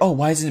for,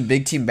 why isn't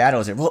Big Team Battle?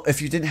 Is it, well,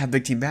 if you didn't have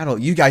Big Team Battle,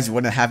 you guys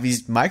wouldn't have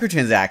these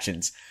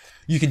microtransactions.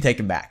 You can take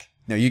them back.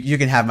 No, you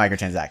can have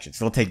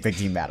microtransactions. We'll take Big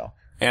Team Battle.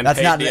 And that's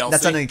not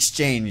an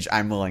exchange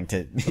I'm willing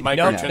to. The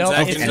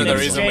microtransactions are the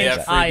reason we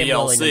have free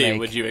DLC.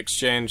 Would you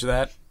exchange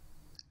that?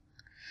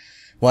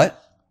 What?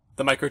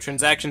 The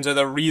microtransactions are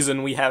the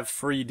reason we have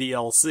free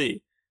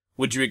DLC.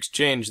 Would you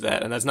exchange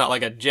that? And that's not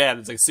like a jab,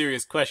 it's a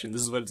serious question.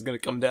 This is what it's going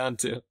to come down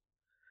to.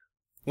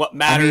 What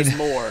matters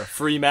more,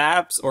 free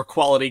maps or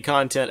quality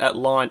content at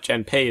launch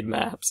and paid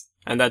maps?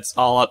 And that's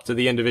all up to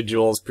the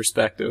individual's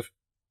perspective.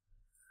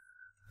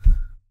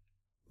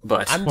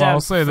 But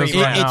I'll say this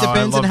right now. It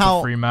depends on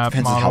how free map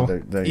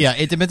model.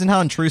 It depends on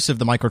how intrusive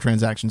the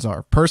microtransactions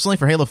are. Personally,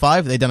 for Halo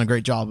 5, they've done a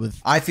great job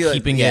with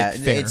keeping it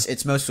fair.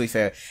 It's mostly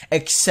fair,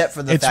 except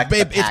for the fact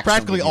that it's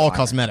practically all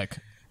cosmetic.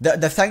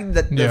 The thing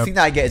that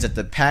I get is that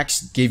the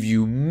packs give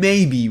you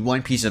maybe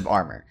one piece of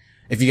armor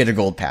if you get a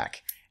gold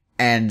pack.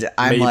 And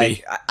I'm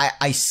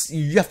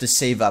you have to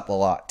save up a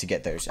lot to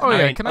get those. Oh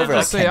yeah, can I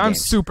just say I'm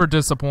super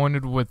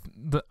disappointed with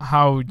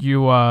how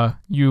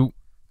you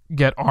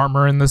get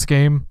armor in this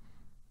game.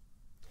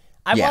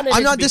 I'm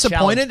not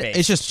disappointed.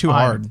 It's just too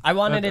hard. I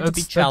wanted it to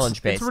be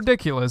challenge based. It's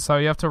ridiculous how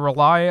you have to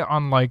rely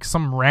on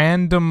some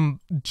random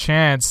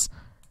chance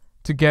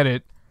to get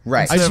it.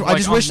 Right. I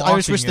just wish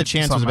the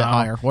chance was a bit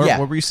higher.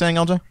 What were you saying,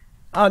 LJ?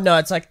 Oh no,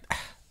 it's like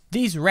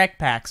these rec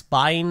packs.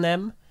 Buying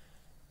them,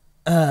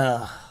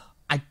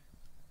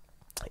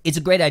 it's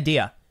a great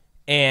idea,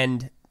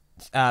 and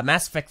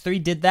Mass Effect 3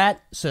 did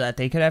that so that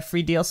they could have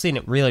free DLC, and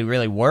it really,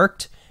 really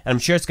worked. And I'm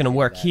sure it's going to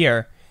work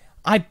here.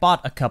 I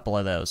bought a couple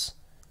of those.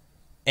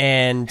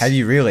 And have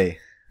you really?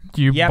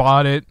 You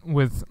bought it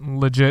with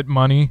legit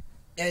money?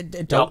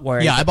 Don't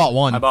worry. Yeah, I bought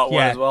one. I bought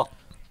one as well.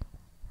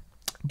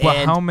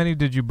 But how many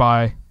did you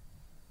buy?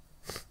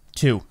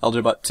 2.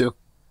 LJ bought 2.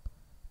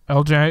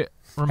 LJ,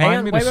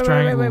 remind me to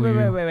strangle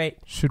you. Wait.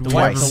 Should we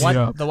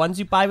the ones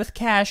you buy with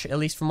cash, at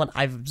least from what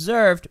I've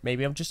observed,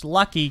 maybe I'm just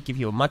lucky, give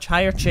you a much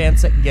higher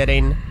chance at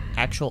getting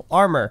actual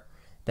armor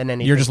than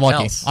anything else. You're just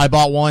lucky. I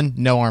bought one,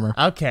 no armor.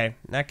 Okay,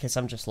 in that case,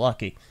 I'm just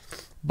lucky.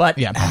 But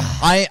yeah,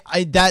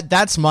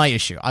 that's my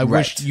issue. I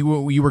wish you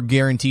were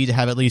guaranteed to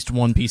have at least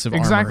one piece of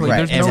armor. Exactly.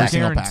 There's no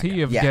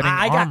guarantee of getting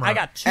armor. I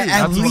got 2.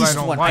 At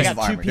least one piece of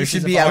armor. There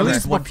should be at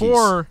least one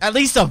piece. At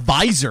least a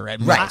visor.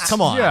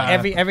 Come on. Yeah.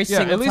 Every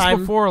single time. At least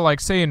before,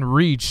 say in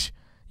Reach,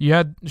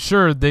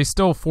 they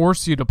still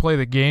force you to play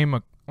the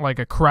game like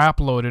a crap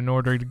load in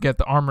order to get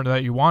the armor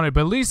that you wanted.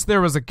 But at least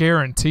there was a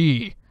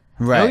guarantee.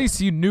 Right. At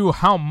least you knew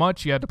how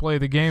much you had to play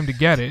the game to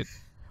get it.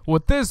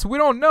 With this, we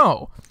don't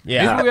know.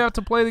 Yeah. Maybe we have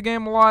to play the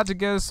game a lot to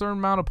get a certain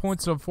amount of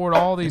points to afford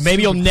all these.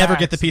 Maybe you'll never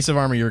get the piece of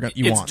armor you want.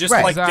 It's just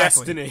like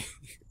Destiny.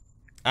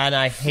 And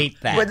I hate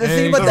that. But the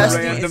thing about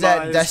Destiny is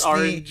that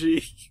Destiny...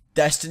 RNG.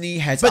 Destiny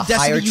has But a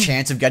higher Destiny,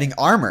 chance of getting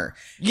armor.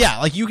 Yeah,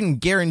 like you can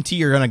guarantee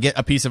you're gonna get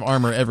a piece of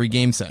armor every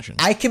game session.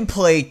 I can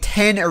play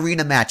 10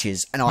 arena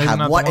matches and I'll Maybe have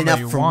not the one one that enough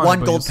you for want, one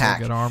but gold you still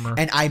pack, get armor,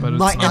 and I but it's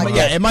might not not like-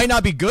 get. It might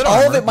not be good All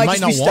armor. of it might just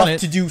be not want stuff it.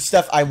 to do,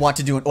 stuff I want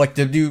to do, like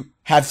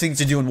have things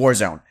to do in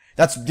Warzone.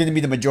 That's going to be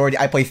the majority.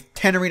 I play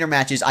 10 arena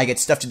matches. I get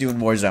stuff to do in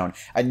Warzone.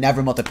 I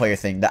never multiplayer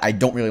thing that I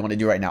don't really want to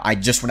do right now. I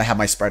just want to have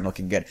my Spartan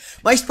looking good.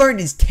 My Spartan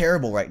is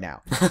terrible right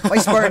now. My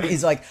Spartan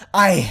is like,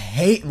 I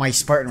hate my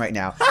Spartan right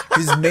now.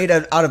 It's made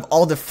out of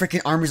all the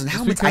freaking armors and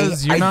helmets.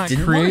 Because you're not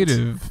didn't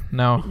creative.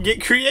 No.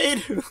 Get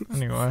creative.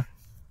 Anyway.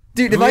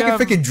 Dude, if We I could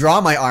have- freaking draw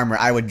my armor,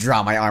 I would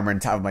draw my armor on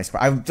top of my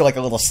Spartan. I would do like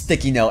a little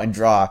sticky note and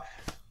draw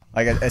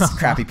like a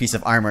crappy piece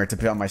of armor to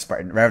put on my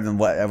Spartan rather than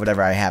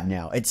whatever I have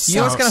now. It's You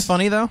know what's kind of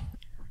funny though?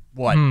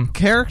 what?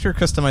 Character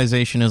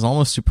customization is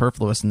almost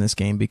superfluous in this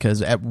game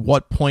because at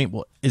what point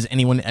is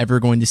anyone ever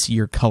going to see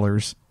your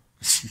colors?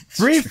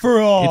 Free for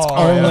all. It's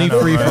only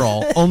know, free right? for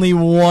all. Only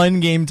one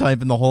game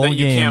type in the whole That you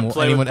game can't will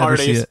play anyone with ever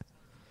see parties. it.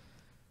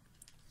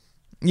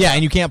 Yeah,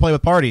 and you can't play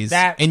with parties.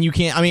 And you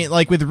can't. I mean,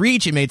 like with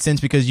Reach, it made sense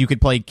because you could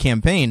play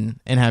campaign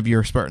and have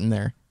your Spartan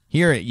there.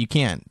 Here, you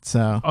can't.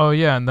 So Oh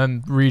yeah, and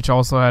then Reach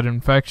also had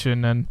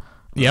infection and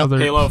other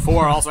Halo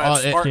 4 also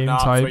had game Spartan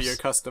ops where types. your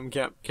custom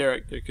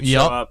character could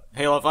Yep. show up.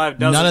 Halo 5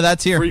 doesn't. None of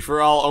that's here. Free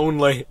for all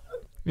only.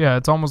 Yeah,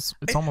 it's almost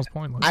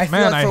pointless. I feel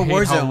Man, like for I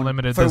hate how Warzone,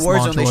 limited for this Warzone,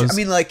 launch they should, was. I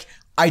mean, like,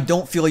 I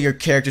don't feel your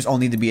characters all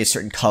need to be a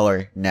certain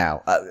color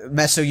now.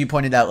 Meso, you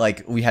pointed out,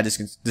 like, we had this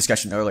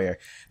discussion earlier,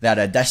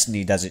 that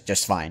Destiny does it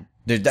just fine.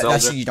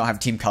 Destiny, you don't have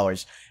team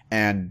colors,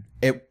 and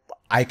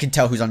I can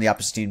tell who's on the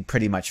opposite team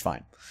pretty much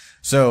fine.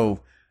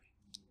 So,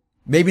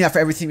 maybe not for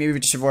everything, maybe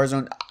just for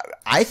Warzone.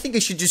 I think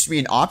it should just be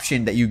an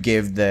option that you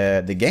give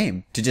the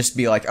game to just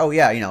be like, oh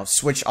yeah,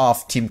 switch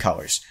off team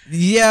colors.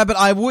 yeah, but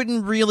I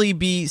wouldn't really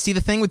be. See,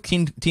 the thing with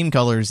team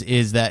colors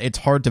is that it's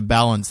hard to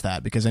balance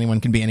that because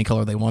anyone can be any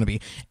color they want to be,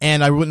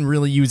 and I wouldn't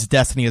really use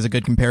Destiny as a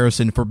good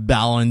comparison for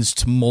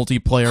balanced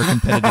multiplayer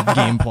competitive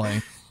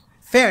gameplay.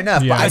 Fair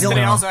enough, Yeah, but I don't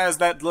Destiny know. also has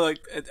that, like,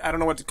 I don't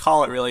know what to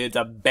call it really. It's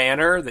a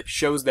banner that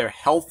shows their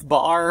health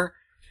bar,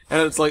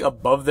 and it's like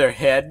above their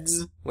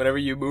heads whenever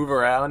you move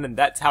around, and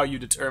that's how you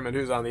determine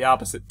who's on the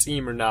opposite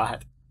team or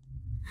not.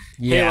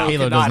 Yeah,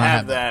 Halo does cannot not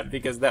have that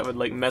because that would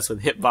like mess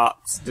with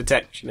hitbox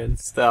detection and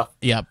stuff.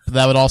 Yep,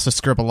 that would also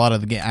screw up a lot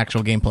of the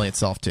actual gameplay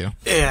itself too.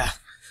 Yeah.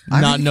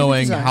 Not mean,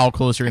 knowing design- how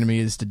close your enemy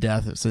is to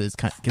death, so it's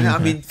kind. No, I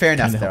mean, fair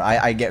enough, though.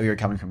 I get where you're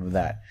coming from with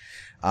that.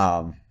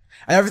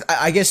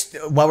 I guess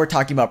while we're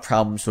talking about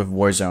problems with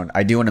Warzone,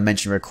 I do want to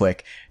mention real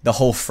quick the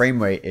whole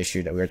frame rate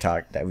issue that we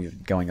were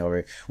going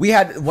over. We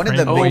had one of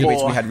the Frame- big Oh.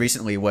 debates we had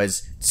recently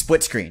was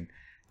split screen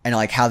and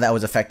like how that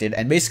was affected.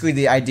 And basically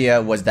the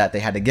idea was that they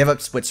had to give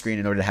up split screen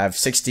in order to have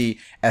 60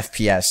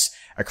 FPS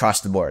across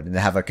the board and to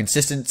have a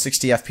consistent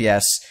 60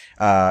 FPS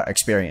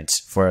experience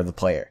for the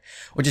player,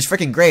 which is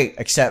freaking great,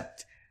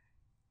 except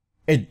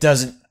it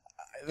doesn't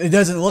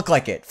look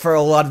like it for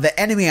a lot of the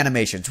enemy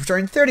animations, which are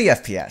in 30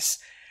 FPS.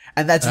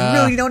 And that's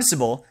really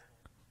noticeable.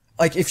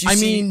 Like if you I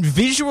see, mean,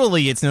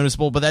 visually it's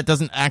noticeable, but that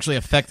doesn't actually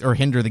affect or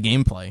hinder the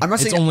gameplay. I'm not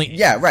it's saying, only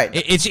yeah, right.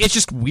 It's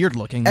just weird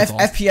looking. That's all.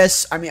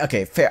 FPS. I mean,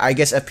 okay, fair. I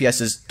guess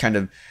FPS is kind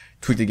of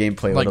tweak the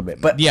gameplay a little bit,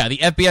 but yeah, the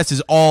FPS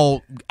is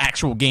all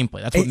actual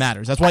gameplay. That's what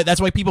matters. That's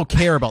why people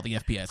care about the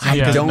FPS. I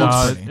Yeah, don't-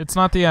 no, it's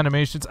not the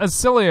animations. As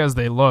silly as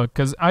they look,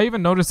 because I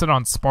even notice it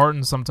on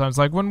Spartan sometimes.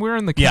 Like when we're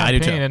in the Yeah, I do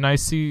campaign too. and I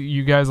see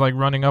you guys like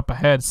running up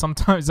ahead,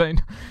 sometimes I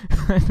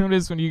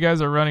notice when you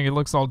guys are running, it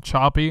looks all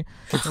choppy. It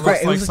looks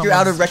it looks like you're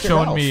out of someone's Wreck-It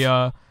showing Ralph. me.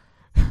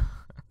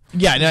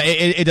 Yeah, no,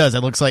 it does. It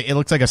looks like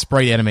a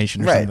sprite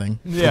animation or Right. something.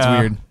 It's Yeah.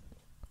 weird.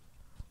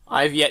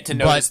 I've yet to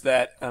notice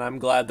that, and I'm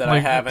glad that I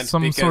Like haven't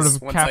some because sort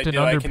of once Captain I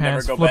do, I can never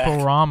Underpants go back.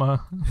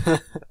 flip-o-rama.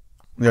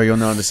 you'll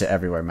notice it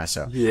everywhere,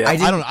 Meso. Yeah. I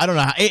I don't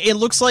know how it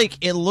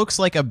looks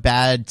like a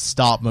bad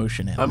stop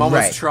motion animation. I'm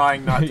almost Right.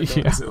 trying not to Yeah.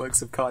 notice it like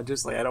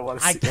subconsciously. I don't want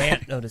to see I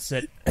can't notice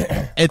it.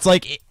 It's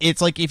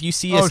like if you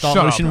see a Oh, stop shut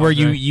up, motion where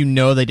LJ. you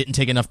know they didn't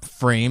take enough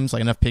frames,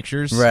 like enough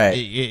pictures. Right.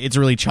 It's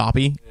really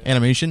choppy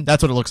animation.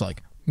 That's what it looks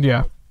like.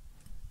 Yeah.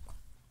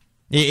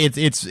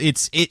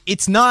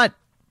 It's not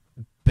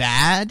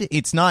bad.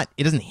 It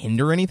doesn't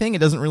hinder anything. It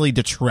doesn't really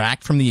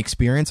detract from the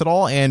experience at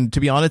all. And to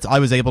be honest, I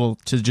was able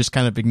to just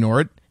kind of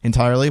ignore it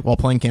entirely while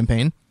playing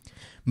campaign.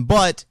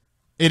 But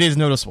it is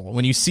noticeable.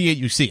 When you see it,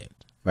 you see it.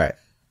 Right.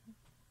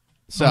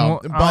 So,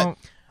 but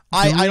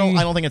I we-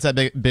 don't think it's that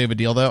big of a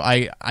deal though.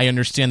 I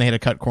understand they had to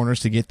cut corners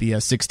to get the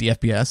 60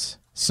 FPS.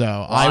 So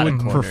I would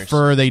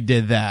prefer they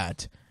did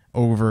that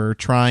over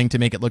trying to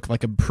make it look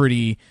like a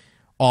pretty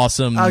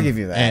awesome I'll give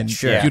you that, and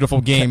sure. beautiful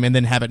game and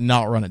then have it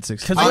not run at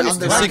 60. 'Cause On used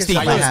the to- 60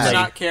 I I used to had-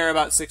 not care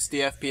about 60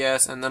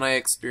 FPS, and then I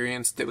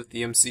experienced it with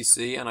the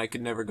MCC, and I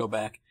could never go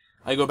back.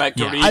 I go back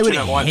to Yeah, Reach, I would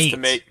and it wants hate- to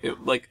make it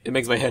it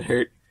makes my head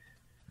hurt.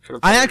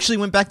 I actually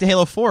went back to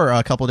Halo 4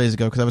 a couple days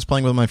ago because I was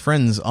playing with my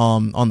friends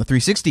on the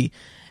 360,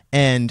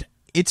 and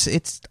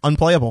it's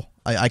unplayable.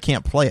 I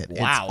can't play it.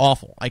 Wow. It's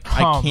awful. I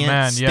Oh can't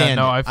man, stand yeah,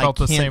 no, it. I felt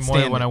the can't same way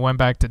stand when it. I went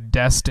back to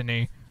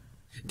Destiny.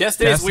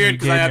 Destiny is weird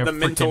because I gave have me the a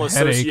mental freaking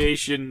headache.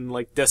 association,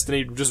 like,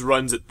 Destiny just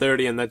runs at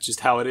 30 and that's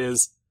just how it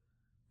is.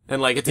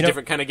 And, like, it's a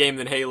different kind of game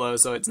than Halo,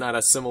 so it's not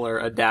a similar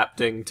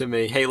adapting to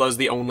me. Halo's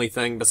the only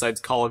thing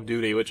besides Call of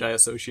Duty, which I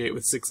associate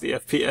with 60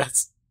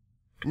 FPS.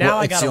 Now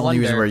I it's gotta the only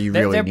reason wonder, where you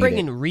they're really need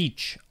bringing it.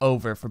 Reach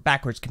over for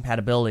backwards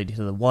compatibility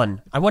to the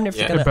One. I wonder if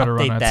Yeah. they're It going to better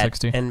run update at that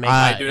 60. and make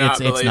I do not it's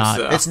believe not.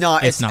 so. It's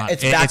not. It's not.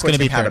 It's It's backwards gonna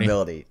be 30.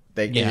 compatibility.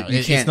 Yeah,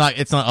 You can't.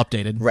 it's not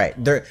updated. Right.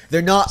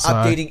 They're not So-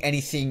 updating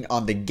anything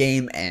on the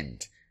game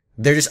end.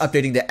 They're just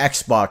updating the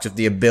Xbox with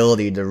the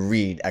ability to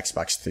read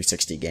Xbox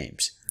 360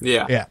 games.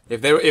 Yeah. Yeah.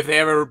 If they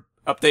ever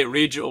update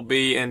Reach, it will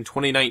be in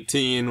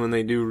 2019 when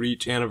they do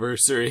Reach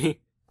Anniversary.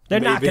 They're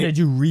not Maybe. going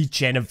to do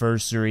Reach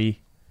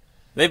Anniversary.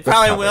 They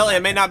probably probably will. not.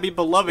 It may not be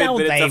beloved, No,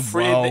 but they it's a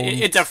free. won't.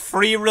 It's a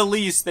free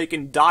release. They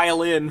can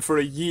dial in for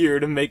a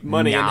year to make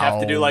money and have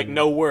to do like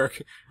no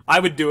work. I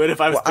would do it if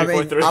I was Well, I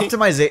mean, 3.3.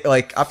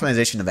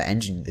 optimization of the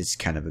engine is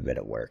kind of a bit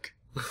of work.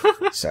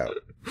 So,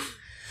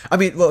 I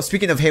mean, well,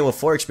 speaking of Halo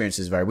 4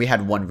 experiences, we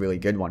had one really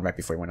good one right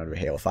before we went over to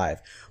Halo 5.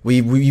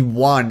 We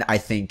won, I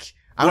think.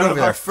 I don't One know of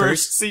if our our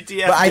first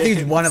CTF but I think it's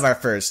games. one of our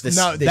first. This,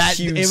 No, this that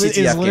huge it was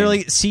CTF literally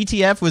game.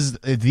 CTF was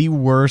the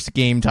worst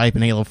game type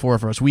in Halo 4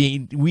 for us.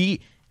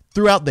 We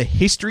throughout the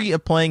history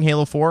of playing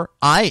Halo 4,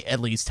 I at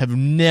least have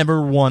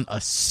never won a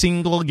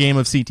single game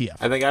of CTF.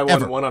 I think I won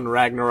Ever. one on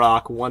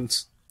Ragnarok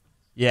once.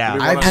 Yeah. We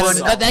won I've on won-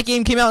 Assault. That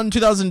game came out in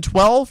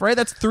 2012, right?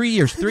 That's 3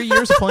 years. 3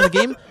 years of playing the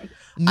game.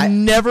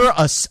 Never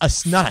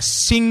not a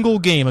single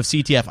game of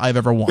CTF I've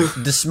ever won.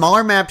 The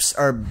smaller maps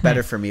are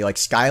better for me. Like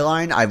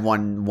Skyline, I've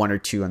won one or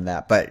two on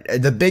that. But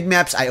the big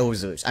maps, I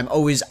always lose. I'm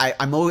always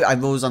on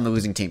the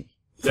losing team.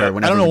 Yeah. I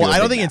don't know why. I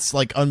don't think it's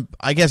like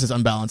I guess it's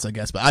unbalanced. I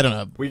guess, but I don't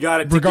know. We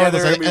got it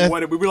Regardless, together and I- we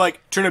won it. We were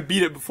like trying to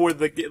beat it before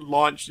it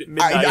launched at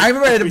midnight. I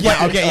remember it.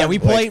 Yeah, okay, yeah. We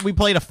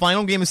played a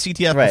final game of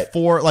CTF Right.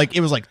 before, like it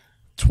was like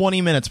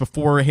 20 minutes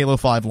before Halo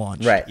 5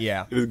 launched. Right.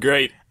 Yeah. It was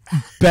great.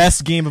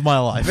 Best game of my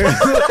life. It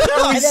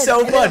was so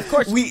And then, fun. of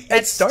course, It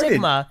that started.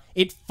 stigma,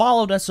 it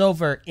followed us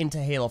over into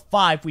Halo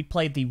 5. We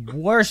played the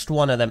worst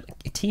one of them,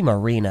 Team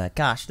Arena.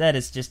 Gosh, that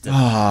is just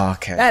Oh,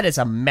 okay. that is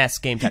a mess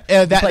game type.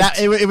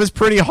 It was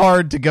pretty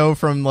hard to go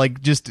from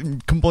like just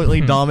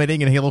completely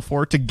dominating in Halo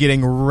 4 to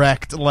getting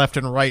wrecked left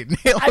and right in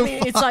Halo I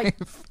mean, it's like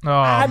Oh,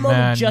 I'm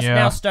man, only just yeah.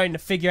 now starting to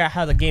figure out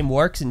how the game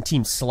works in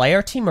Team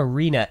Slayer. Team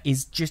Arena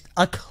is just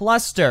a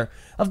cluster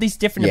of these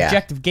different Yeah.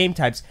 objective game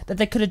types that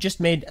they could have just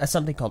made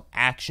something called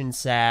Action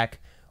Sack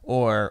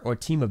or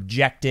Team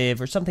Objective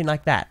or something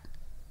like that.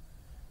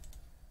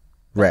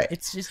 Right.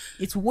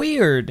 It's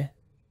weird.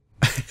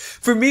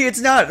 For me, it's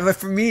not. But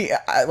for me,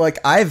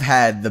 I've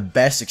had the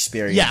best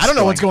experience. Yeah, I don't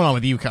know what's going on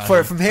with you,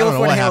 Kyle. From I Halo don't know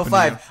 4 to what Halo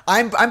happened to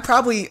 5. I'm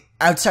probably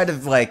outside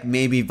of like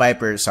maybe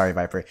Viper. Sorry,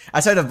 Viper.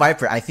 Outside of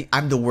Viper, I think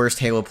I'm the worst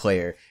Halo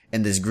player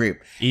in this group.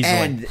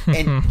 Easily.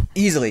 And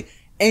easily.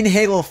 In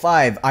Halo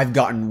 5, I've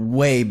gotten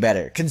way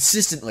better.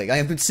 Consistently.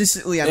 I'm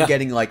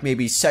getting like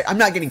maybe I'm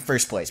not getting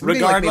first place. I'm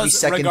getting, like, maybe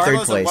second, third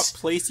Regardless of place. what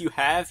place you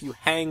have, you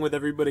hang with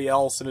everybody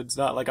else, and it's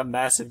not like a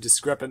massive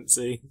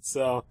discrepancy.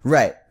 So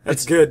Right.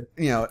 that's good.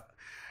 You know,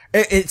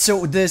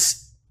 so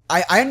this,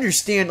 I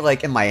understand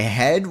like in my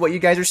head what you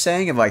guys are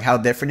saying of like how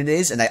different it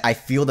is, and I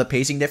feel the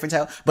pacing difference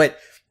but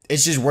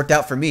it's just worked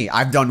out for me.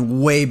 I've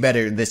done way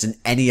better than this in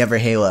any other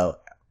Halo,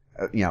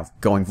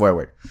 going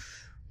forward.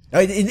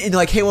 In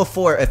like Halo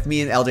 4, if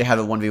me and LJ have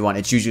a 1v1,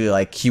 it's usually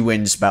like he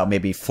wins about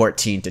maybe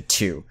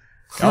 14-2.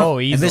 Oh,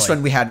 easily. And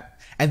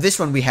this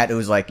one we had, it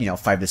was like,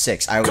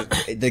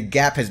 5-6. The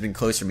gap has been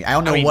close for me. I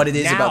don't know mean, what it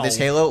is now about this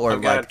Halo or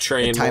I've gotta like the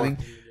train timing.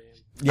 more.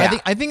 Yeah.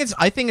 I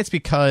think it's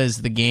because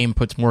the game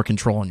puts more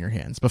control in your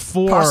hands.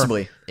 Before,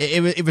 Possibly.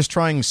 it was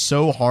trying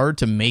so hard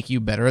to make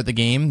you better at the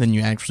game than you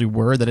actually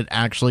were that it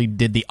actually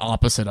did the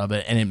opposite of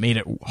it, and it made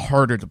it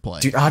harder to play.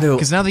 Dude, Otto,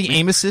 because now the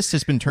aim assist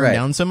has been turned Right.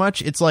 down so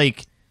much, it's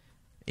like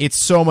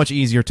it's so much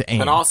easier to aim.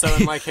 And also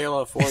in like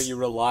Halo 4, you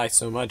rely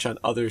so much on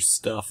other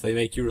stuff. They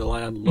make you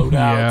rely on loadouts,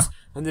 Yeah.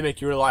 and they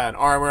make you rely on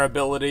armor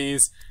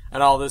abilities,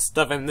 and all this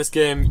stuff. In this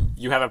game,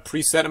 you have a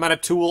preset amount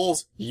of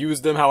tools.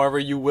 Use them however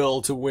you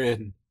will to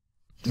win.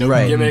 No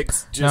Right.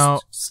 gimmicks, just Now-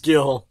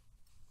 skill.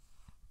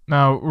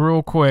 Now,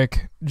 real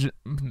quick,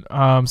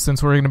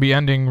 since we're going to be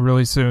ending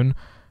really soon,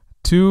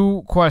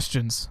 2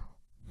 questions.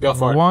 Go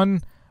for it.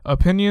 One,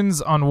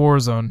 opinions on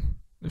Warzone.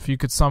 If you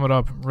could sum it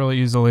up really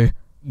easily.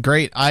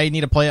 Great. I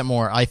need to play it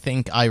more. I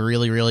think I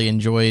really, really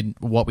enjoyed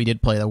what we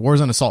did play. The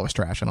Warzone Assault was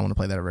trash. I don't want to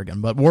play that ever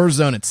again. But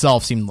Warzone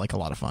itself seemed like a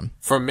lot of fun.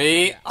 For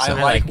me, I So,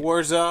 like like-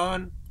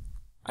 Warzone.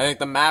 I think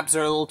the maps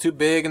are a little too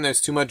big and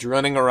there's too much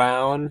running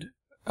around,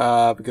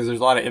 because there's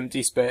a lot of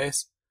empty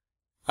space.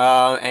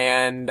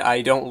 And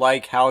I don't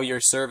like how your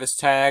service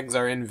tags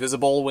are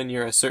invisible when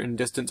you're a certain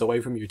distance away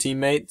from your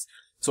teammates.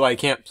 So I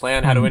can't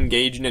plan how to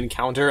engage an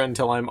encounter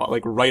until I'm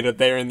like right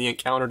there in the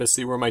encounter to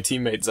see where my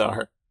teammates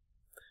are.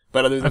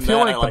 But other I than feel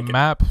that, like I like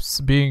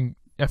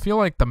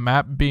the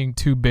map being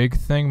too big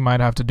thing might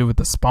have to do with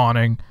the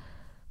spawning.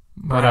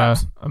 But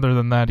Perhaps. other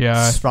than that,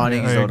 yeah,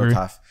 Spawning is a little agree.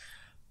 tough.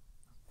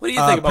 What do you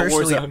think about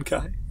personally- Warzone,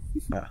 Kai?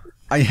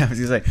 I was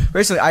gonna say,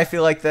 personally, I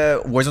feel like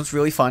the Warzone's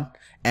really fun.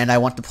 and I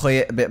want to play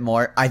it a bit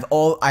more.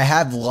 I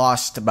have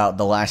lost about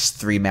the last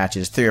 3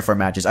 or 4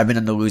 matches. I've been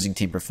on the losing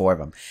team for 4 of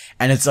them,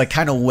 and it's like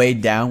kind of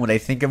weighed down when I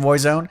think of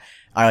Warzone.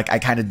 I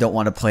kind of don't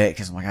want to play it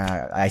because I'm like,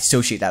 I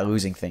associate that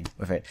losing thing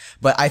with it.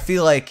 But I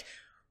feel like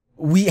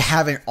we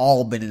haven't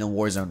all been in a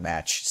Warzone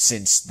match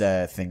since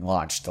the thing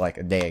launched like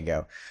a day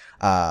ago.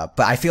 But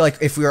I feel like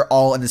if we were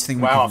all in this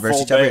thing, we can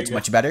converse each other. It's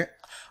much better.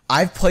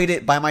 I've played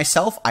it by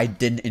myself. I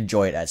didn't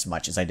enjoy it as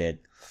much as I did.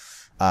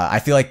 I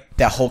feel like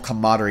that whole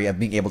camaraderie of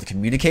being able to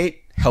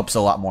communicate helps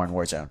a lot more in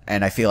Warzone.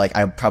 And I feel like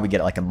I'd probably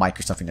get like a mic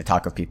or something to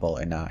talk with people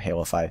in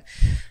Halo 5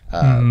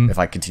 if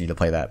I continue to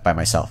play that by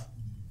myself.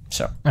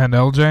 So. And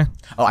LJ?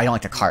 Oh, I don't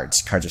like the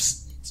cards. Cards are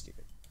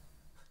stupid.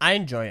 I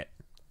enjoy it.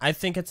 I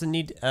think it's a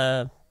neat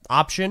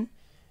option,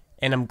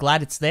 and I'm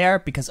glad it's there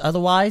because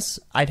otherwise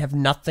I'd have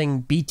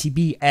nothing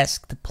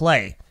BTB-esque to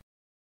play.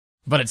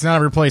 But it's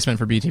not a replacement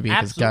for BTB.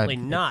 Absolutely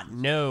not.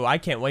 No, I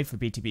can't wait for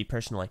BTB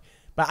personally.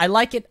 But I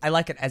like it. I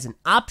like it as an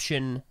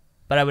option,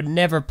 but I would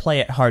never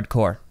play it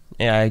hardcore.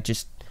 Yeah, I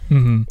just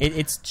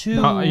it's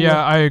too.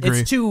 I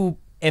agree. It's too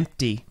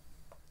empty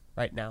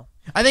right now.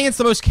 I think it's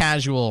the most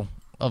casual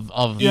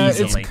of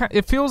easily.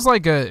 It feels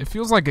like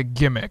a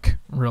gimmick,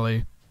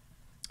 really.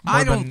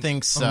 I don't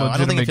think so. I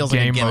don't think it feels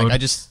like a gimmick.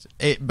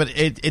 Mode. But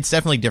it's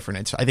definitely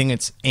different. I think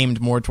it's aimed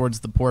more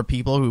towards the poor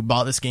people who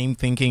bought this game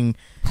thinking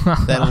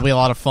that it'll be a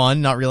lot of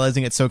fun, not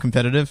realizing it's so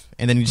competitive,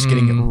 and then you're just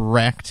getting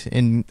wrecked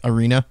in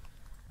arena.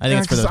 I think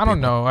it's for those people. I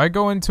don't know. I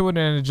go into it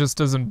and it just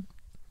doesn't.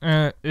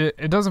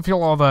 It doesn't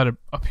feel all that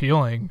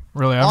appealing,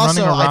 really. I'm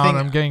running around.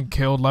 I'm getting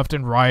killed left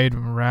and right,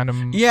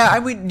 random. Yeah, I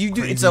mean, you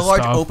do. It's a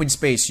large stuff. open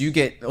space. You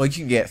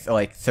can get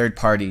like third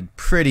party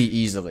pretty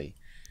easily.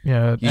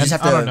 Yeah, you just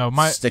have to. I don't know.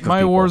 My people.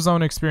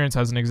 Warzone experience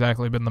hasn't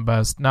exactly been the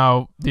best.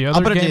 Now the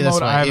other game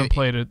mode, I haven't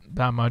played it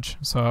that much,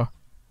 so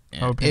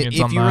no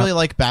opinions on that. If you really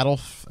like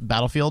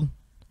Battlefield,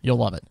 you'll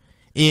love it.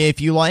 If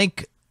you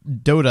like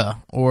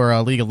Dota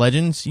or League of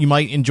Legends, you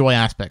might enjoy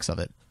aspects of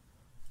it.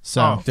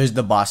 So there's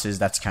the bosses.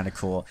 That's kind of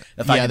cool.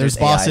 There's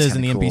bosses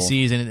and the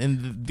NPCs,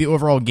 and the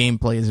overall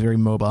gameplay is very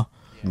MOBA.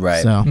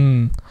 Right.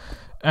 So,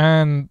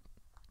 and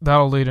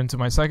that'll lead into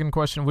my second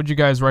question. Would you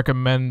guys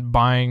recommend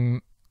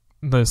buying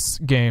this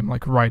game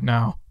like right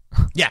now?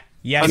 Yeah.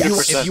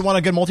 If you want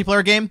a good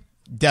multiplayer game,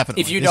 definitely.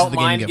 If you don't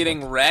mind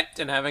getting wrecked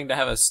and having to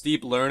have a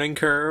steep learning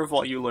curve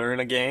while you learn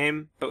a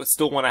game, but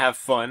still want to have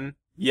fun,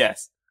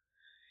 yes.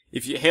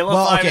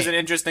 Halo 5 is an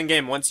interesting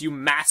game. Once you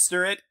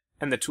master it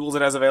and the tools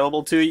it has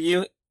available to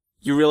you,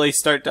 you really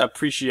start to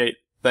appreciate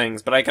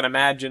things. But I can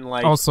imagine,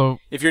 like, also,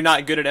 if you're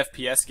not good at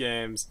FPS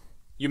games,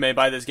 you may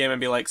buy this game and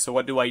be like, so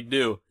what do I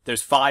do?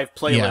 There's 5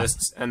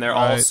 playlists, and they're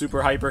all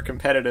super hyper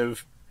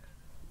competitive.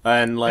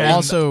 And like,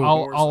 also,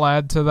 I'll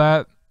add to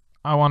that.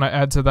 I want to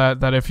add to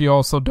that if you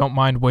also don't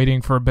mind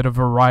waiting for a bit of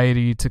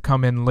variety to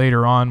come in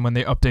later on when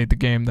they update the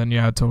game, then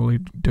yeah, totally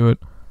do it.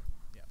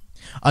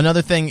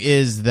 Another thing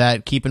is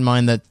that keep in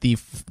mind that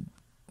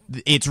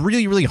it's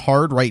really, really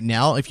hard right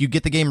now. If you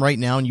get the game right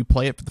now and you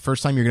play it for the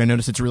first time, you're going to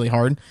notice it's really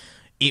hard.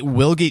 It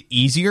will get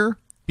easier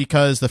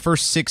because the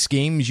first 6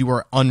 games you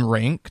are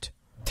unranked.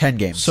 10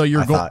 games. So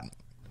you're going.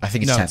 I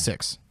think it's 10.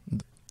 6.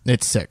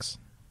 It's 6.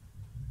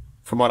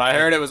 From what I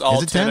heard, it was all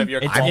 10 10 of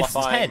your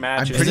qualifying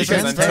matches. I'm pretty sure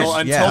it's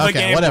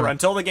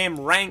until the game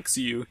ranks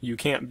you, you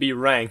can't be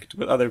ranked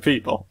with other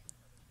people.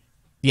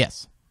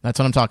 Yes, that's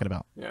what I'm talking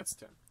about. Yeah, it's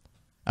 10.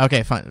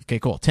 Okay, fine. Okay,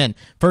 cool. 10.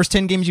 First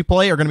 10 games you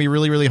play are going to be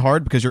really, really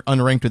hard because you're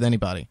unranked with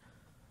anybody.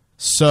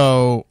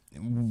 So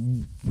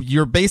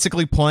you're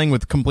basically playing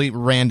with complete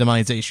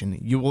randomization.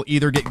 You will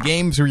either get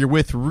games where you're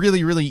with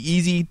really, really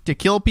easy to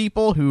kill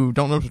people who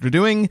don't know what they're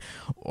doing,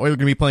 or you're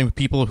going to be playing with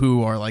people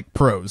who are like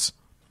pros.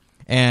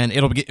 And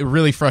it'll get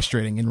really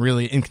frustrating and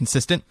really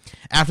inconsistent.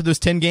 After those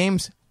 10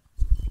 games,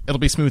 it'll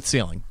be smooth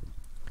sailing.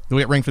 You'll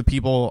get ranked with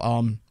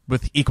people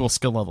with equal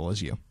skill level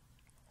as you.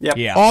 Yep.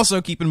 Yeah.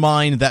 Also, keep in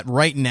mind that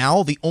right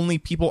now, the only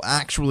people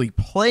actually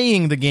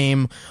playing the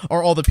game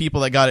are all the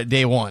people that got it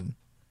day one.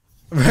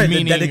 Right,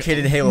 the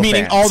dedicated Halo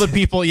meaning fans. all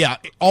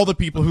the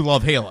people who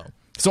love Halo.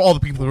 So all the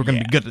people who are going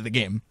to be good at the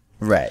game.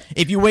 Right.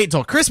 If you wait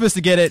till Christmas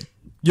to get it,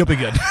 you'll be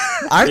good.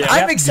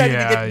 I'm excited to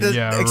get the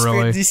experience.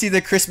 Really. Do you see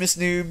the Christmas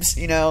noobs?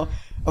 You know,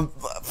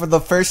 for the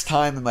first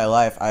time in my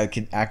life, I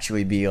can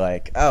actually be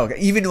like, oh,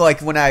 even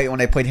like when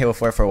I played Halo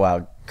 4 for a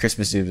while,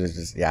 Christmas noobs was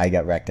just, I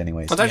got wrecked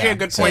anyways. Well, that's actually a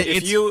good point.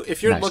 So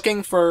if you're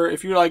looking for,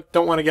 if you like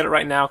don't want to get it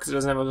right now because it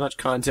doesn't have as much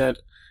content,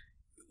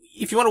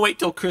 if you want to wait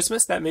till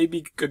Christmas, that may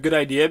be a good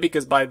idea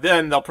because by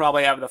then they'll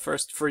probably have the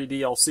first free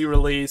DLC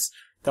release.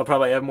 They'll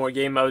probably have more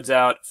game modes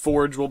out.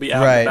 Forge will be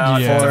out. Right.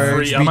 About.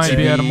 Forge, it might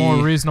be at a more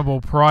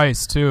reasonable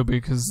price too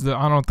because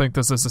I don't think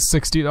this is a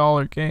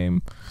 $60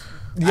 game.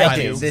 Yeah, I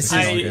do.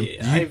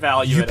 I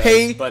value you it.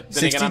 Pay but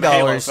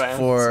 $60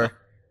 for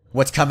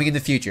what's coming in the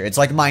future. It's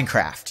like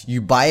Minecraft.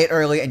 You buy it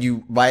early and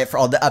you buy it for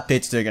all the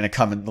updates that are going to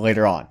come in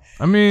later on.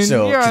 I mean,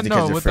 so,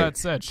 with that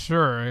said,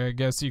 sure, I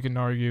guess you can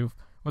argue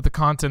with the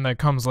content that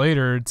comes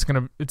later,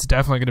 it's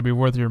definitely gonna be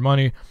worth your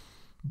money.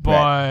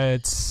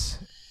 But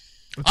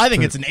I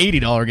think it's an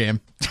 $80 game.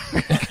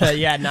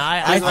 Yeah, no,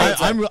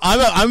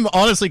 I'm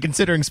honestly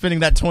considering spending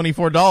that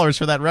 $24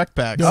 for that rec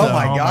pack. Oh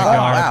my god!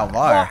 Wow,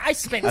 well, I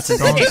spent That's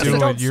 6. a Don't do it.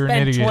 Don't You're an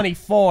spend idiot.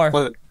 24.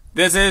 Well,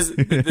 this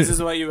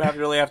is what you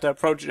really have to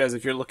approach it as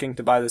if you're looking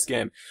to buy this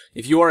game.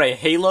 If you are a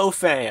Halo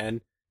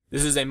fan,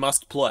 this is a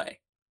must play.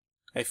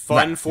 A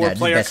fun Right.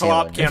 4-player Yeah,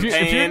 co-op that's Halo.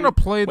 campaign If you're gonna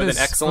play with this an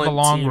for excellent the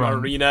long team run.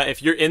 arena.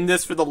 If you're in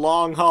this for the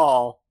long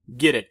haul,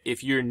 get it.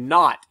 If you're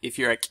not, if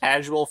you're a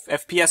casual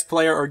FPS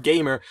player or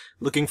gamer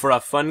looking for a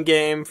fun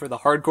game for the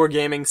hardcore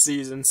gaming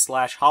season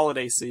 /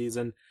 holiday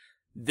season,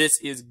 this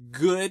is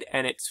good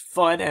and it's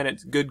fun and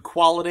it's good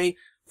quality.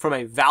 From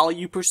a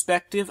value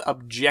perspective,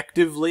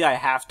 objectively, I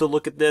have to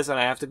look at this and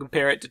I have to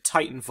compare it to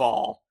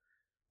Titanfall,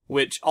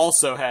 which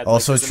also had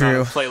Also this amount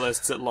true. of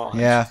playlists at launch.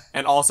 Yeah.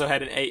 And also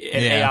had an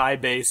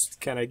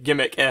AI-based kind of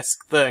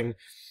gimmick-esque thing.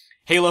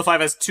 Halo 5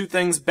 has 2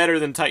 things better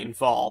than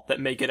Titanfall that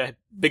make it a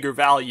bigger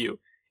value.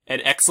 An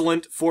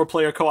excellent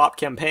 4-player co-op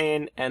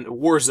campaign and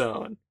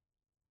Warzone.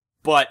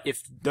 But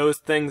if those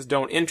things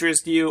don't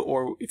interest you,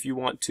 or if you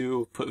want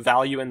to put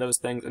value in those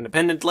things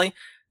independently,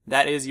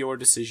 that is your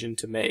decision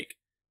to make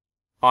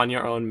on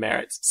your own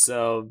merits.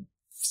 So,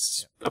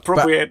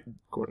 appropriate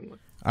accordingly.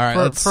 All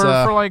right,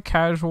 For like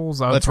casuals,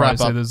 I would let's probably wrap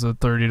say up. this is a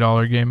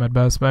 $30 game at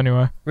best. But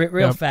anyway,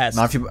 Real Yep. fast.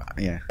 Not if you,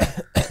 yeah.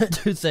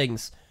 2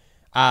 things.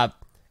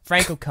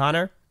 Frank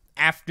O'Connor,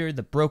 after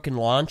the broken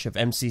launch of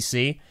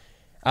MCC,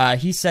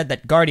 he said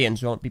that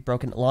Guardians won't be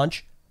broken at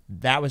launch.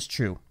 That was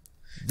true.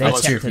 They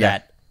That's kept true, to yeah.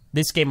 that.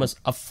 This game was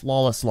a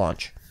flawless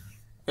launch.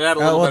 It had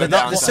a little bit of the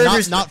downtime.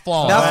 servers, Not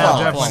flawless. Not Yeah,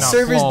 flawless. definitely not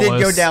Servers did go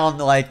flawless. down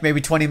like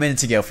maybe 20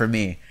 minutes ago for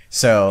me.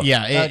 So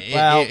Yeah,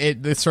 well-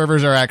 the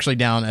servers are actually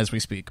down as we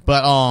speak.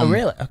 But Oh,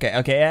 really?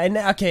 Okay. In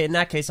that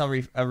case, I'll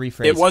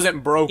rephrase. It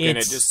wasn't broken,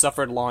 It's- it just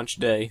suffered launch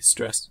day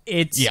stress.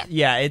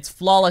 It's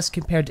flawless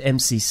compared to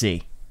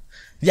MCC.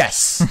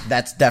 yes,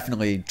 that's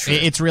definitely true.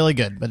 It's really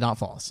good, but not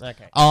flawless.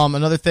 Okay.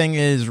 Another thing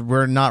is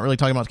we're not really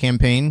talking about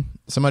campaign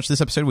so much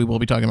this episode. We will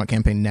be talking about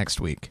campaign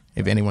next week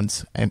if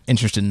anyone's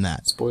interested in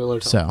that. Spoiler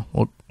time. So,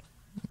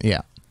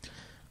 yeah.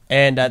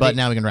 And But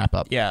now we can wrap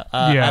up. yeah,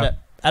 Yeah.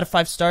 Out of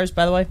 5 stars,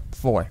 by the way,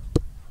 4.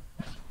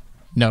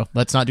 No,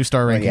 let's not do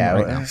star ranking yeah,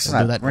 right now. it's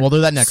We'll do not- that. We'll do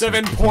that next week.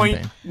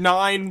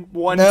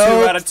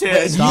 7.912 out of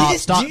 10. Stop. You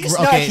Stop. just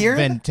not Okay, hear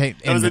Ben, That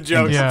was a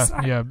joke.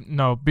 yeah.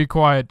 No, be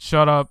quiet.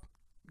 Shut up.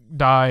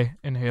 Die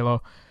in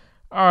Halo.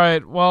 All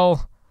right.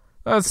 Well,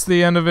 that's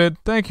the end of it.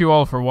 Thank you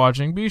all for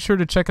watching. Be sure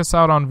to check us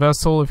out on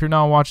Vessel. If you're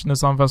not watching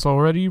this on Vessel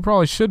already, you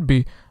probably should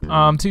be.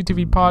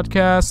 TTV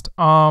Podcast.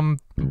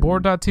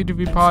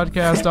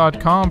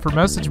 Board.ttvpodcast.com for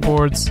message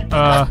boards.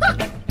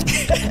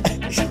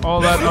 All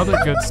that other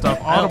good stuff.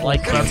 Audible,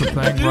 like that's a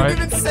thing, right?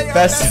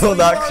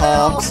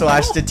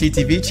 Festival.com/the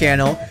TTV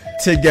channel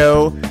to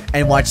go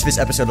and watch this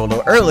episode a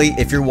little early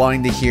if you're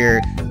wanting to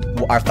hear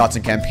our thoughts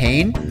on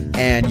campaign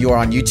and you're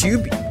on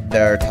YouTube.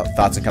 Their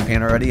thoughts on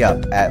campaign are already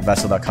up at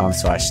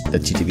vessel.com/the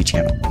TTV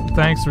channel.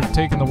 Thanks for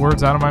taking the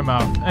words out of my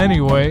mouth.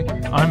 Anyway,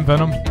 I'm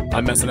Venom.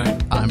 I'm messing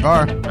up. I'm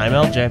Var. I'm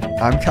LJ.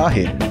 I'm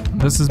Kahi.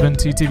 This has been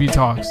TTV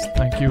Talks.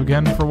 Thank you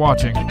again for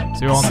watching.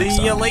 See you all next time.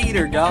 See you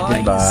later, guys.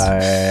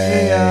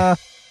 Goodbye.